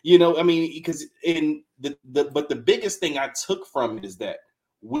anything, I mean, because but the biggest thing I took from it is that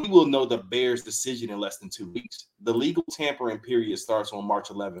we will know the Bears' decision in less than 2 weeks. The legal tampering period starts on March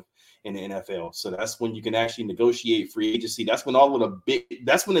 11th in the NFL. So that's when you can actually negotiate free agency. That's when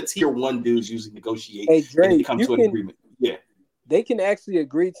that's when the tier 1 dudes usually negotiate and come to an agreement. Yeah. They can actually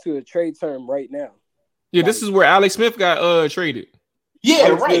agree to a trade term right now. Yeah, this is where Alex Smith got traded. Yeah,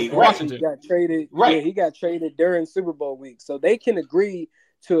 Alex right. Smith Washington got traded. Right. Yeah, he got traded during Super Bowl week. So they can agree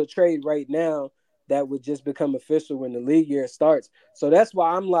to a trade right now that would just become official when the league year starts. So that's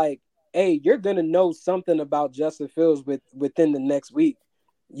why I'm like, hey, you're gonna know something about Justin Fields within the next week.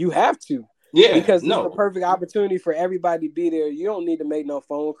 You have to. Yeah, because it's the perfect opportunity for everybody to be there. You don't need to make no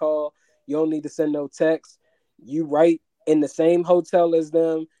phone call. You don't need to send no text. You right in the same hotel as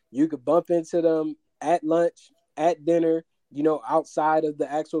them. You could bump into them at lunch, at dinner, outside of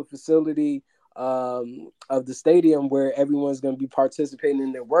the actual facility of the stadium where everyone's going to be participating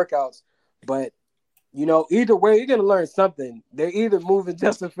in their workouts. But, either way, you're going to learn something. They're either moving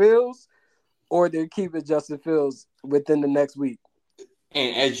Justin Fields or they're keeping Justin Fields within the next week.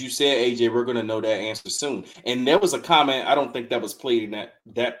 And as you said, AJ, we're going to know that answer soon. And there was a comment, I don't think that was played in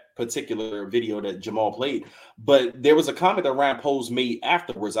that particular video that Jamal played, but there was a comment that Ryan Poles made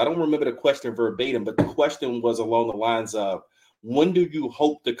afterwards. I don't remember the question verbatim, but the question was along the lines of, when do you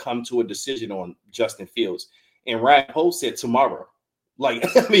hope to come to a decision on Justin Fields? And Ryan Poles said tomorrow. Like,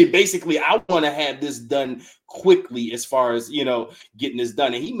 I mean, basically, I want to have this done quickly as far as, getting this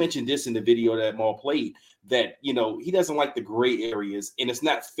done. And he mentioned this in the video that Maul played, that, he doesn't like the gray areas. And it's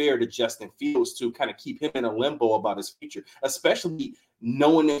not fair to Justin Fields to kind of keep him in a limbo about his future, especially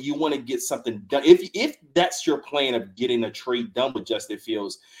knowing that you want to get something done. If that's your plan of getting a trade done with Justin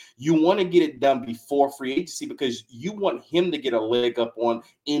Fields, you want to get it done before free agency because you want him to get a leg up on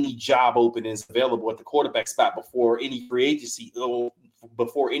any job openings available at the quarterback spot before any free agency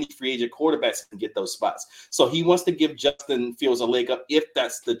quarterbacks can get those spots. So he wants to give Justin Fields a leg up if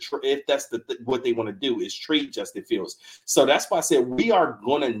that's what they want to do is trade Justin Fields. So that's why I said we are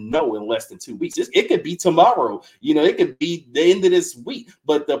going to know in less than 2 weeks. It could be tomorrow, it could be the end of this week.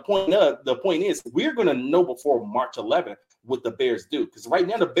 But the point is we're going to know before March 11th what the Bears do, because right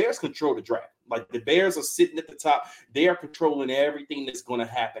now the Bears control the draft. Like the Bears are sitting at the top. They are controlling everything that's going to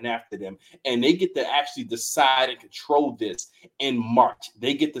happen after them. And they get to actually decide and control this in March.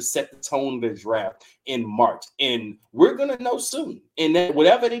 They get to set the tone of the draft in March. And we're going to know soon. And then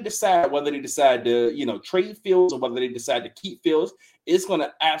whatever they decide, whether they decide to, trade Fields or whether they decide to keep Fields, it's going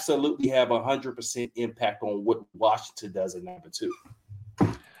to absolutely have 100% impact on what Washington does at number 2.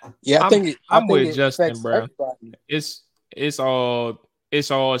 Yeah, I'm with Justin, bro. It's all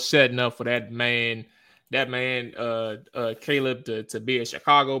setting up for that man, Caleb to be a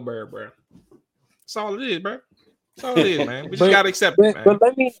Chicago Bear, bro. That's all it is, bro. That's all it is, man. We just gotta accept it, man. But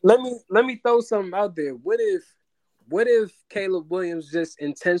let me throw something out there. What if Caleb Williams just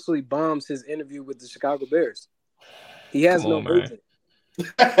intentionally bombs his interview with the Chicago Bears? He has no agent.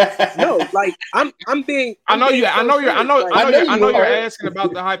 No, like I'm being. I know you're asking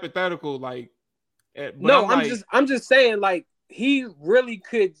about the hypothetical, like. No, I'm just saying, like, he really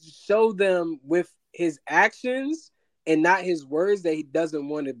could show them with his actions and not his words that he doesn't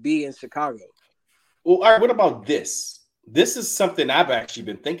want to be in Chicago. Well, all right, what about this? This is something I've actually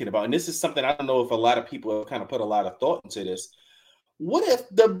been thinking about, and this is something I don't know if a lot of people have kind of put a lot of thought into this. What if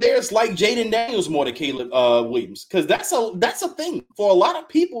the Bears like Jaden Daniels more than Caleb Williams? Because that's a thing for a lot of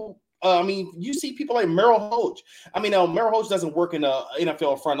people. You see people like Merrill Hoge. Merrill Hoge doesn't work in a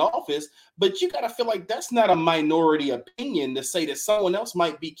NFL front office, but you got to feel like that's not a minority opinion to say that someone else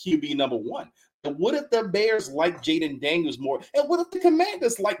might be QB number 1. And what if the Bears like Jaden Daniels more? And what if the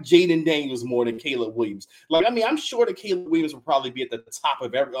Commanders like Jaden Daniels more than Caleb Williams? I'm sure that Caleb Williams will probably be at the top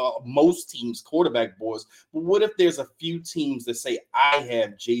of most teams' quarterback boards. But what if there's a few teams that say, I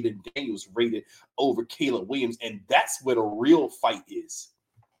have Jaden Daniels rated over Caleb Williams? And that's where the real fight is.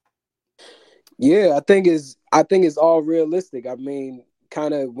 Yeah, I think it's all realistic.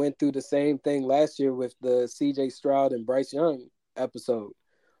 Kind of went through the same thing last year with the CJ Stroud and Bryce Young episode.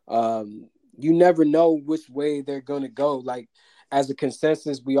 You never know which way they're going to go. Like, as a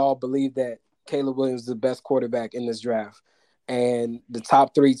consensus, we all believe that Caleb Williams is the best quarterback in this draft. And the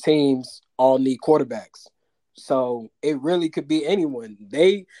top 3 teams all need quarterbacks. So it really could be anyone.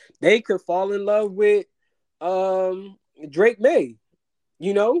 They could fall in love with Drake May,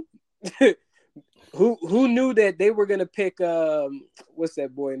 Who knew that they were gonna pick what's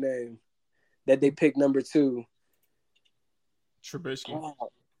that boy name that they picked number 2? Trubisky.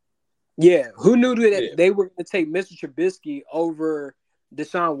 Yeah, who knew that Yeah. they were going to take Mr. Trubisky over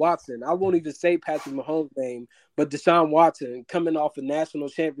Deshaun Watson? I won't even say Patrick Mahomes' name, but Deshaun Watson coming off a national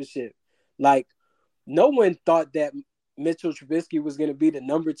championship. Like, no one thought that Mitchell Trubisky was going to be the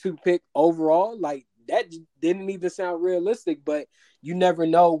number 2 pick overall. Like, that didn't even sound realistic, but you never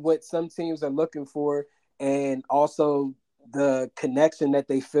know what some teams are looking for and also the connection that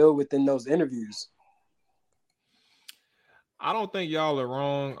they feel within those interviews. I don't think y'all are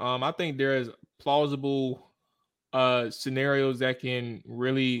wrong. I think there's plausible scenarios that can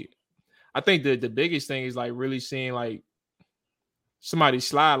really. I think the biggest thing is like really seeing like somebody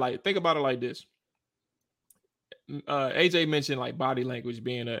slide. Like think about it like this. AJ mentioned like body language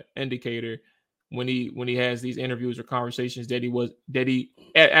being an indicator when he has these interviews or conversations that he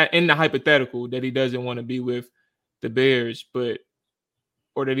in the hypothetical that he doesn't want to be with the Bears, but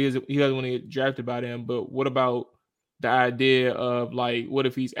or that he doesn't want to get drafted by them. But what about the idea of like, what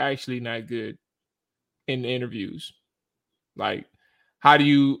if he's actually not good in the interviews? Like, how do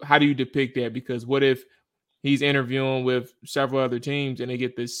you depict that? Because what if he's interviewing with several other teams and they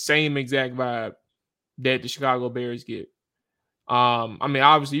get the same exact vibe that the Chicago Bears get? I mean,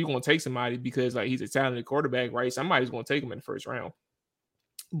 obviously you're gonna take somebody because like he's a talented quarterback, right? Somebody's gonna take him in the first round.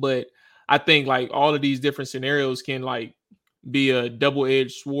 But I think like all of these different scenarios can like be a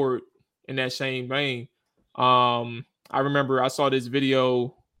double-edged sword in that same vein. I remember I saw this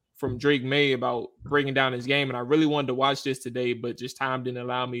video from Drake May about breaking down his game, and I really wanted to watch this today, but just time didn't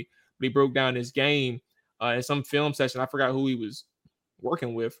allow me. But he broke down his game in some film session. I forgot who he was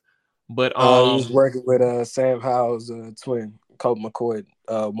working with, but He was working with Sam Howell's twin, Colt McCoy,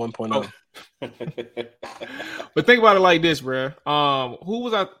 1.0. But think about it like this, bro. Who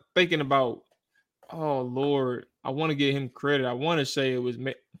was I thinking about? Oh Lord, I want to give him credit. I want to say it was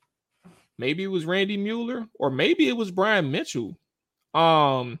maybe it was Randy Mueller or maybe it was Brian Mitchell.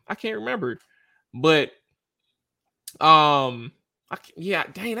 I can't remember, but yeah,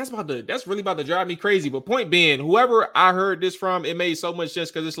 dang, that's really about to drive me crazy. But point being, whoever I heard this from, it made so much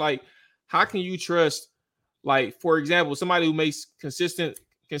sense because it's like, how can you trust, like, for example, somebody who makes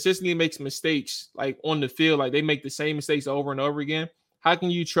consistently makes mistakes like on the field, like they make the same mistakes over and over again? How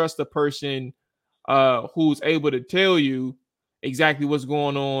can you trust a person who's able to tell you exactly what's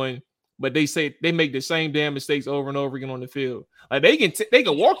going on, but they say they make the same damn mistakes over and over again on the field? Like they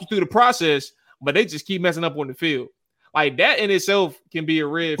can walk you through the process, but they just keep messing up on the field. Like that in itself can be a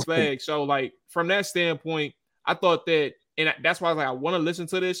red flag. So like from that standpoint, I thought that, and that's why I was like, I want to listen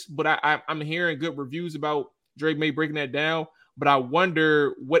to this, but I'm hearing good reviews about Drake May breaking that down. But I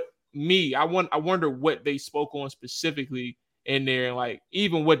wonder I wonder what they spoke on specifically in there, and like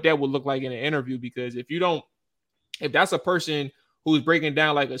even what that would look like in an interview. Because if that's a person who's breaking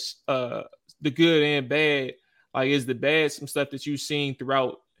down like the good and bad, like is the bad some stuff that you've seen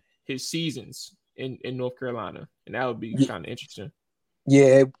throughout his seasons in North Carolina, and that would be kind of interesting.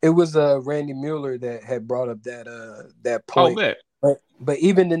 Yeah, it was Randy Mueller that had brought up that point. Oh, bet. But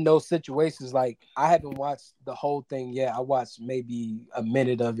even in those situations, like I haven't watched the whole thing yet. I watched maybe a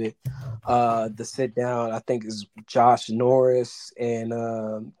minute of it. The sit down, I think, is Josh Norris and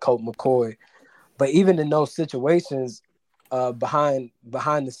Colt McCoy. But even in those situations, behind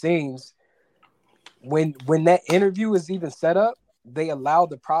the scenes, when that interview is even set up, they allow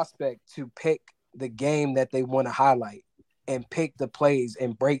the prospect to pick the game that they want to highlight and pick the plays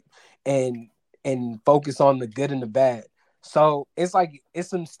and break and focus on the good and the bad. So it's like it's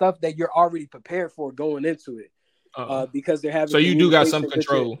some stuff that you're already prepared for going into it, because they're having. So you do got some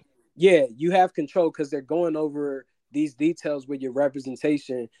control. Yeah, you have control because they're going over these details with your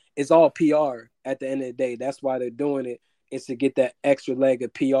representation. It's all PR at the end of the day. That's why they're doing it. It's to get that extra leg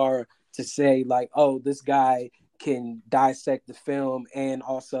of PR to say like, oh, this guy can dissect the film and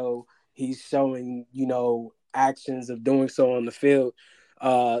also he's showing, actions of doing so on the field.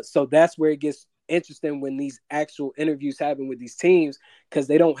 So that's where it gets interesting when these actual interviews happen with these teams, because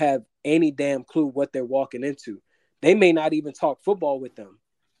they don't have any damn clue what they're walking into. They may not even talk football with them.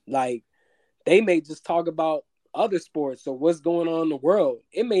 Like they may just talk about other sports or what's going on in the world.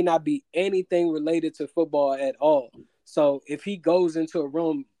 It may not be anything related to football at all. So if he goes into a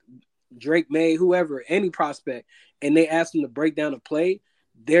room, Drake May, whoever, any prospect, and they ask him to break down a play,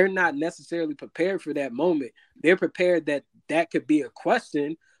 they're not necessarily prepared for that moment. They're prepared that could be a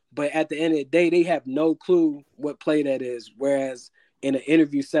question, but at the end of the day, they have no clue what play that is. Whereas in an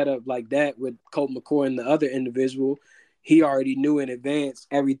interview setup like that with Colt McCoy and the other individual, he already knew in advance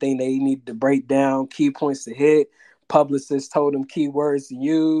everything they needed to break down, key points to hit. Publicists told him key words to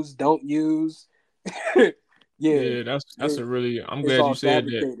use, don't use. Yeah, that's a really. I'm glad you said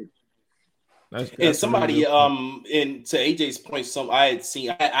that. And somebody, and to AJ's point,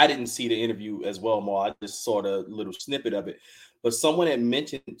 I didn't see the interview as well, Mo. I just saw the little snippet of it. But someone had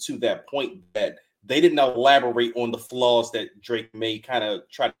mentioned to that point that they didn't elaborate on the flaws that Drake may kind of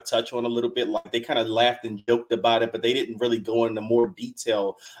try to touch on a little bit. Like they kind of laughed and joked about it, but they didn't really go into more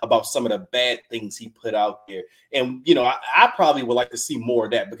detail about some of the bad things he put out there. And, I probably would like to see more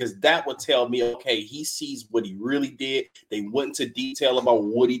of that, because that would tell me, okay, he sees what he really did. They went into detail about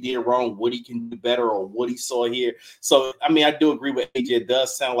what he did wrong, what he can do better, or what he saw here. So, I do agree with AJ. It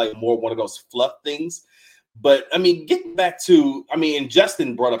does sound like more one of those fluff things. But getting back to, and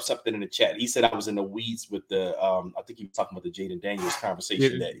Justin brought up something in the chat. He said I was in the weeds with the, I think he was talking about the Jaden Daniels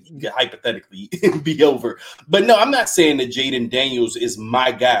conversation that could hypothetically be over. But no, I'm not saying that Jaden Daniels is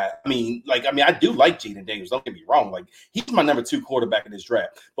my guy. I do like Jaden Daniels. Don't get me wrong. Like, he's my number 2 quarterback in this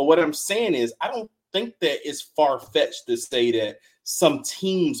draft. But what I'm saying is, I don't think that it's far-fetched to say that some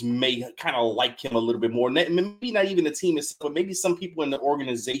teams may kind of like him a little bit more. Maybe not even the team itself, but maybe some people in the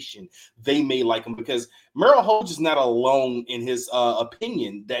organization, they may like him, because Merrill Hoge is not alone in his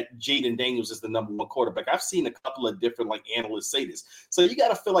opinion that Jaden Daniels is the number 1 quarterback. I've seen a couple of different analysts say this. So you got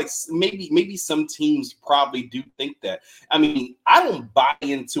to feel like maybe some teams probably do think that. I don't buy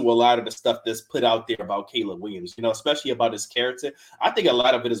into a lot of the stuff that's put out there about Caleb Williams, especially about his character. I think a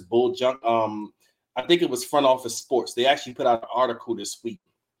lot of it is bull junk. I think it was Front Office Sports. They actually put out an article this week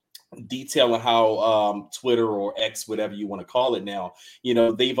detailing how Twitter or X, whatever you want to call it now,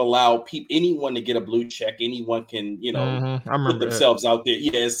 they've allowed anyone to get a blue check. Anyone can, put themselves out there.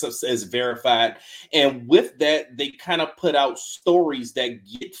 Yeah, it's verified. And with that, they kind of put out stories that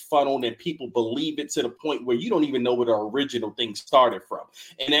get funneled and people believe it to the point where you don't even know where the original thing started from.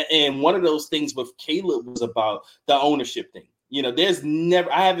 And one of those things with Caleb was about the ownership thing. I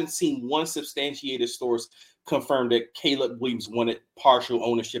haven't seen one substantiated source confirm that Caleb Williams wanted partial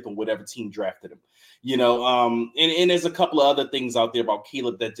ownership in whatever team drafted him. And there's a couple of other things out there about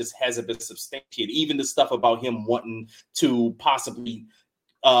Caleb that just hasn't been substantiated. Even the stuff about him wanting to possibly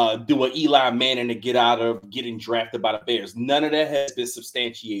do an Eli Manning to get out of getting drafted by the Bears. None of that has been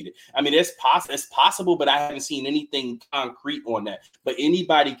substantiated. It's possible, but I haven't seen anything concrete on that. But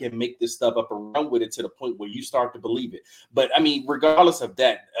anybody can make this stuff up and run with it to the point where you start to believe it. But regardless of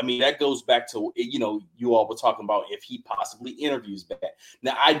that, that goes back to, you all were talking about if he possibly interviews bad.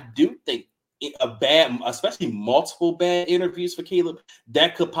 Now, I do think especially multiple bad interviews for Caleb,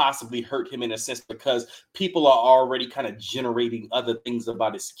 that could possibly hurt him in a sense, because people are already kind of generating other things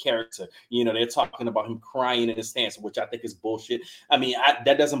about his character. They're talking about him crying in his stance, which I think is bullshit.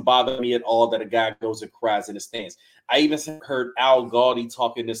 That doesn't bother me at all that a guy goes and cries in his stance. I even heard Al Gaudy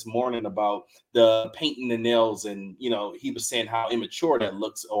talking this morning about the painting the nails, and he was saying how immature that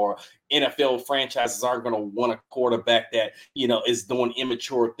looks, or NFL franchises aren't going to want a quarterback that is doing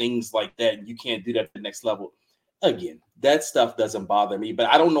immature things like that. You can't do that at the next level. Again, that stuff doesn't bother me, but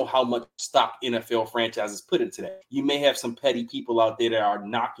I don't know how much stock NFL franchises put into that. You may have some petty people out there that are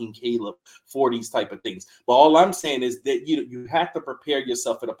knocking Caleb for these type of things. But all I'm saying is that you have to prepare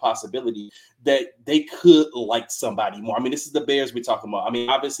yourself for the possibility that they could like somebody more. This is the Bears we're talking about.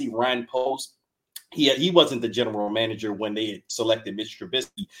 Obviously Ryan Poles, he wasn't the general manager when they had selected Mitch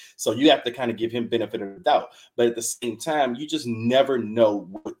Trubisky, so you have to kind of give him benefit of the doubt. But at the same time, you just never know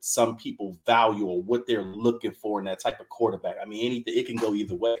what some people value or what they're looking for in that type of quarterback. Anything, it can go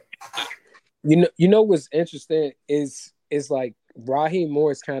either way. What's interesting is like Raheem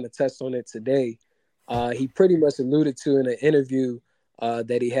Morris kind of touched on it today. He pretty much alluded to in an interview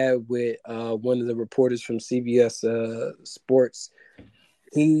that he had with one of the reporters from CBS Sports.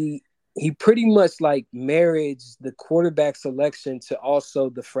 He pretty much marriage the quarterback selection to also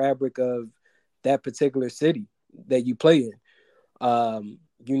the fabric of that particular city that you play in.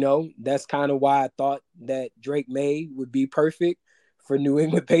 That's kind of why I thought that Drake May would be perfect for New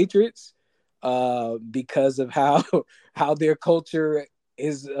England Patriots, because of how their culture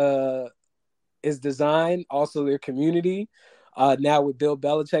is designed, also their community. Now with Bill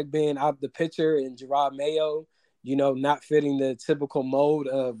Belichick being out of the picture and Gerard Mayo, not fitting the typical mold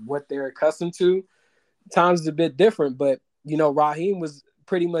of what they're accustomed to. Times is a bit different, but, Raheem was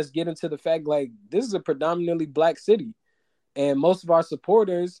pretty much getting to the fact, this is a predominantly black city, and most of our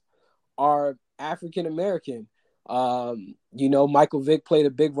supporters are African-American. Michael Vick played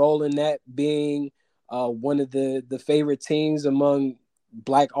a big role in that, being one of the favorite teams among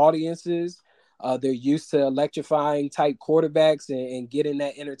black audiences. They're used to electrifying type quarterbacks and getting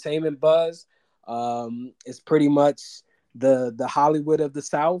that entertainment buzz. It's pretty much the Hollywood of the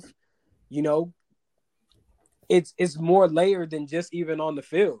South. It's more layered than just even on the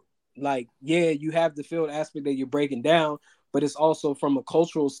field. You have the field aspect that you're breaking down, but it's also from a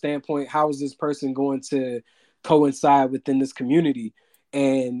cultural standpoint, how is this person going to coincide within this community?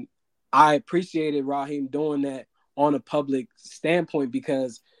 And I appreciated Raheem doing that on a public standpoint,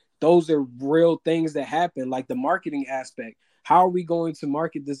 because those are real things that happen, like the marketing aspect. How are we going to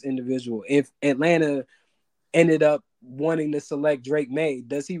market this individual? If Atlanta ended up wanting to select Drake May,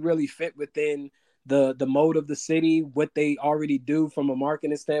 does he really fit within the mode of the city, what they already do from a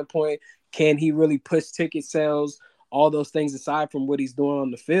marketing standpoint? Can he really push ticket sales? All those things aside from what he's doing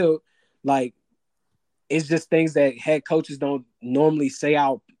on the field, like, it's just things that head coaches don't normally say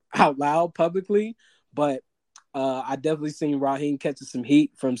out loud publicly. But I definitely seen Raheem catching some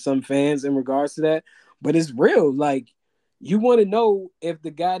heat from some fans in regards to that. But it's real. Like, you want to know if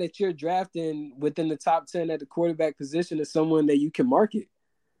the guy that you're drafting within the top 10 at the quarterback position is someone that you can market.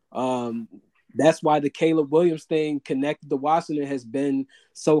 That's why the Caleb Williams thing connected to Washington has been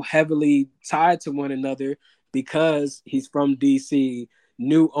so heavily tied to one another, because he's from DC,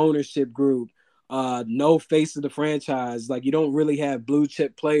 new ownership group, no face of the franchise. Like, you don't really have blue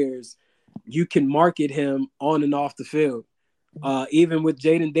chip players. You can market him on and off the field. Even with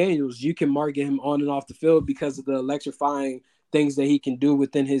Jaden Daniels, you can market him on and off the field because of the electrifying things that he can do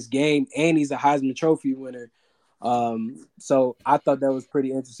within his game, and he's a Heisman Trophy winner. So I thought that was pretty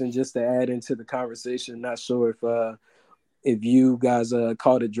interesting just to add into the conversation. Not sure if you guys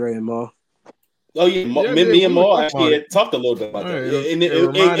called it, Dre and Mo. Oh yeah, me and Mo actually had talked a little bit about that, and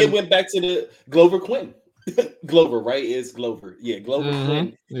it went back to the Glover Quinn. Glover, right? It's Glover. Yeah, Glover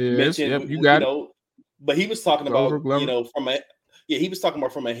Quinn mentioned, you got it. But he was talking Glover. he was talking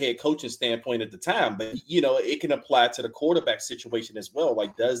about from a head coaching standpoint at the time. But it can apply to the quarterback situation as well.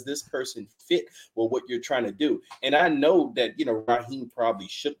 Like, does this person fit with what you're trying to do? And I know that Raheem probably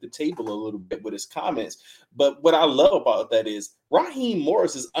shook the table a little bit with his comments. But what I love about that is Raheem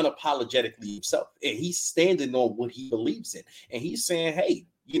Morris is unapologetically himself, and he's standing on what he believes in, and he's saying, "Hey,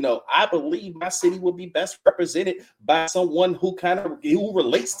 I believe my city will be best represented by someone who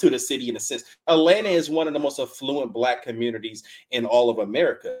relates to the city in a sense." Atlanta is one of the most affluent Black communities in all of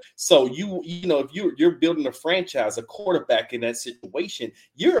America. So if you're building a franchise, a quarterback in that situation,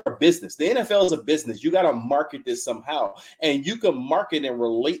 you're a business. The NFL is a business. You got to market this somehow, and you can market and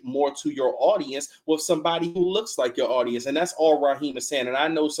relate more to your audience with somebody who looks like your audience. And that's all Raheem is saying. And I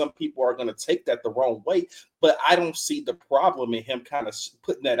know some people are going to take that the wrong way, but I don't see the problem in him kind of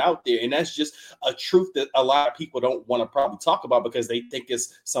putting that out there. And that's just a truth that a lot of people don't want to probably talk about because they think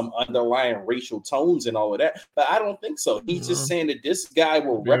it's some underlying racial tones and all of that. But I don't think so. He's just saying that this guy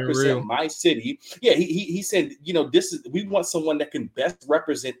will represent my city. Yeah, he said, we want someone that can best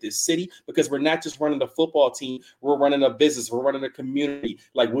represent this city, because we're not just running the football team, we're running a business, we're running a community.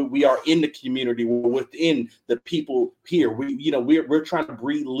 Like, we are in the community, we're within the people here. We're trying to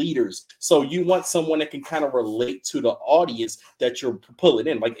breed leaders. So you want someone that can kind of relate to the audience that you're pulling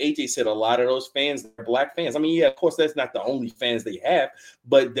in. Like AJ said, a lot of those fans are Black fans. I mean, yeah, of course, that's not the only fans they have,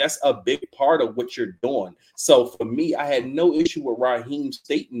 but that's a big part of what you're doing. So for me, I had no issue with Raheem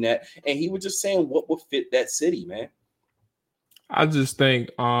stating that, and he was just saying what would fit that city, man. I just think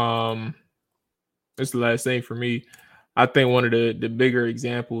it's the last thing for me. I think one of the bigger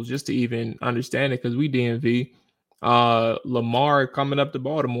examples, just to even understand it, because we DMV, Lamar coming up to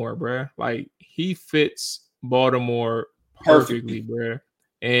Baltimore, bruh. Like, he fits Baltimore perfectly, bruh.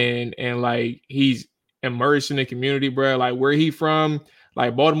 And like, he's immersed in the community, bruh. Like, where he from,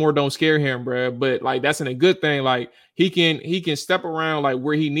 like, Baltimore don't scare him, bruh. But like, that's a good thing. Like, he can step around like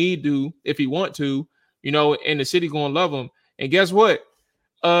where he need to if he want to, and the city gonna love him. And guess what?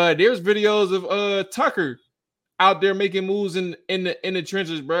 There's videos of Tucker out there making moves in the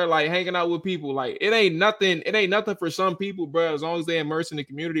trenches, bro. Like, hanging out with people. Like, it ain't nothing for some people, bro. As long as they immerse in the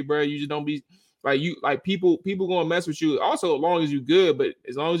community, bro, you just don't be like people gonna mess with you. Also, as long as you good, but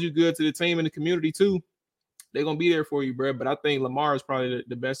as long as you good to the team and the community too, they're gonna be there for you, bro. But I think Lamar is probably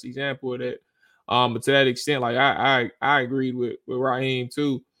the best example of that. But to that extent, like, I agreed with Raheem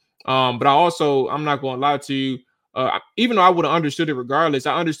too. But I'm not gonna lie to you. Even though I would have understood it regardless,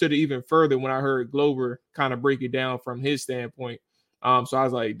 I understood it even further when I heard Glover kind of break it down from his standpoint. So I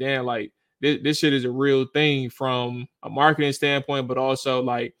was like, damn, like, this shit is a real thing from a marketing standpoint, but also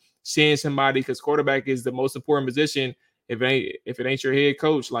like seeing somebody, because quarterback is the most important position. If it ain't your head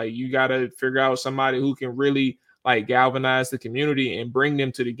coach, like, you got to figure out somebody who can really like galvanize the community and bring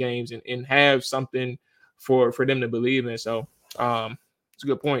them to the games and have something for them to believe in. So it's a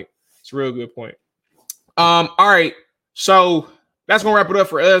good point. It's a real good point. All right, so that's gonna wrap it up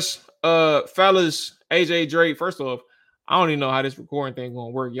for us, fellas. AJ, Drake. First off, I don't even know how this recording thing gonna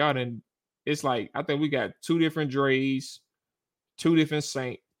work. Y'all didn't. It's like, I think we got two different Dre's, two different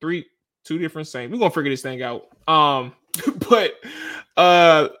Saints. We're gonna figure this thing out. But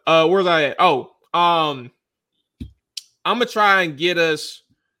where's I at? Oh, I'm gonna try and get us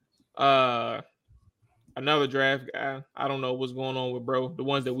another draft guy. I don't know what's going on with bro. The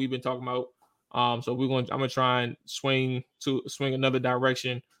ones that we've been talking about. So I'm gonna try and swing another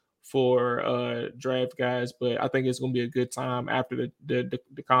direction for draft guys, but I think it's gonna be a good time after the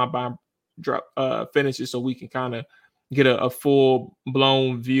combine drop finishes, so we can kind of get a full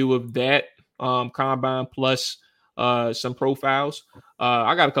blown view of that combine plus some profiles.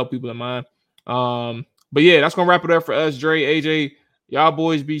 I got a couple people in mind. But yeah, that's gonna wrap it up for us. Dre, AJ, y'all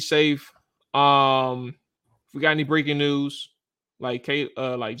boys be safe. If we got any breaking news, like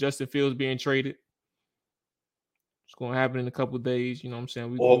Justin Fields being traded, it's gonna happen in a couple of days. You know what I'm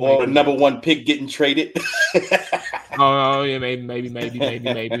saying? Or the number one pick getting traded. Oh yeah, maybe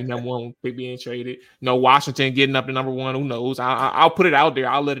number one pick being traded. No, Washington getting up to number one. Who knows? I'll put it out there.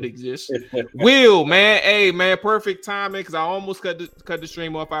 I'll let it exist. Will, man, hey man, perfect timing because I almost cut the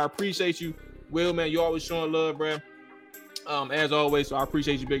stream off. I appreciate you, Will, man. You always showing love, bro. As always, so I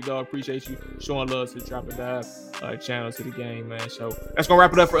appreciate you, big dog. Appreciate you showing love to the Drop and Dive channel, to the game, man. So that's gonna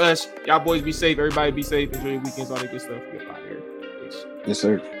wrap it up for us. Y'all boys be safe. Everybody be safe. Enjoy your weekends, all that good stuff. Get out of here. Peace. Yes,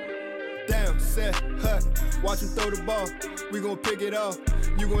 sir. Down, set, hut, watch him throw the ball. We gon' pick it off.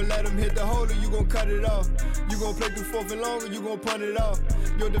 You gon' let him hit the hole or you gon' cut it off. You gon' play through fourth and long or you gon' punt it off.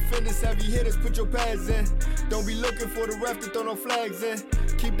 Your defenders, heavy hitters, put your pads in. Don't be looking for the ref to throw no flags in.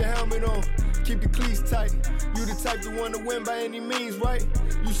 Keep the helmet on, keep the cleats tight. You the type to want to win by any means, right?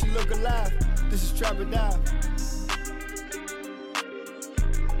 You should look alive. This is Trap or Dive.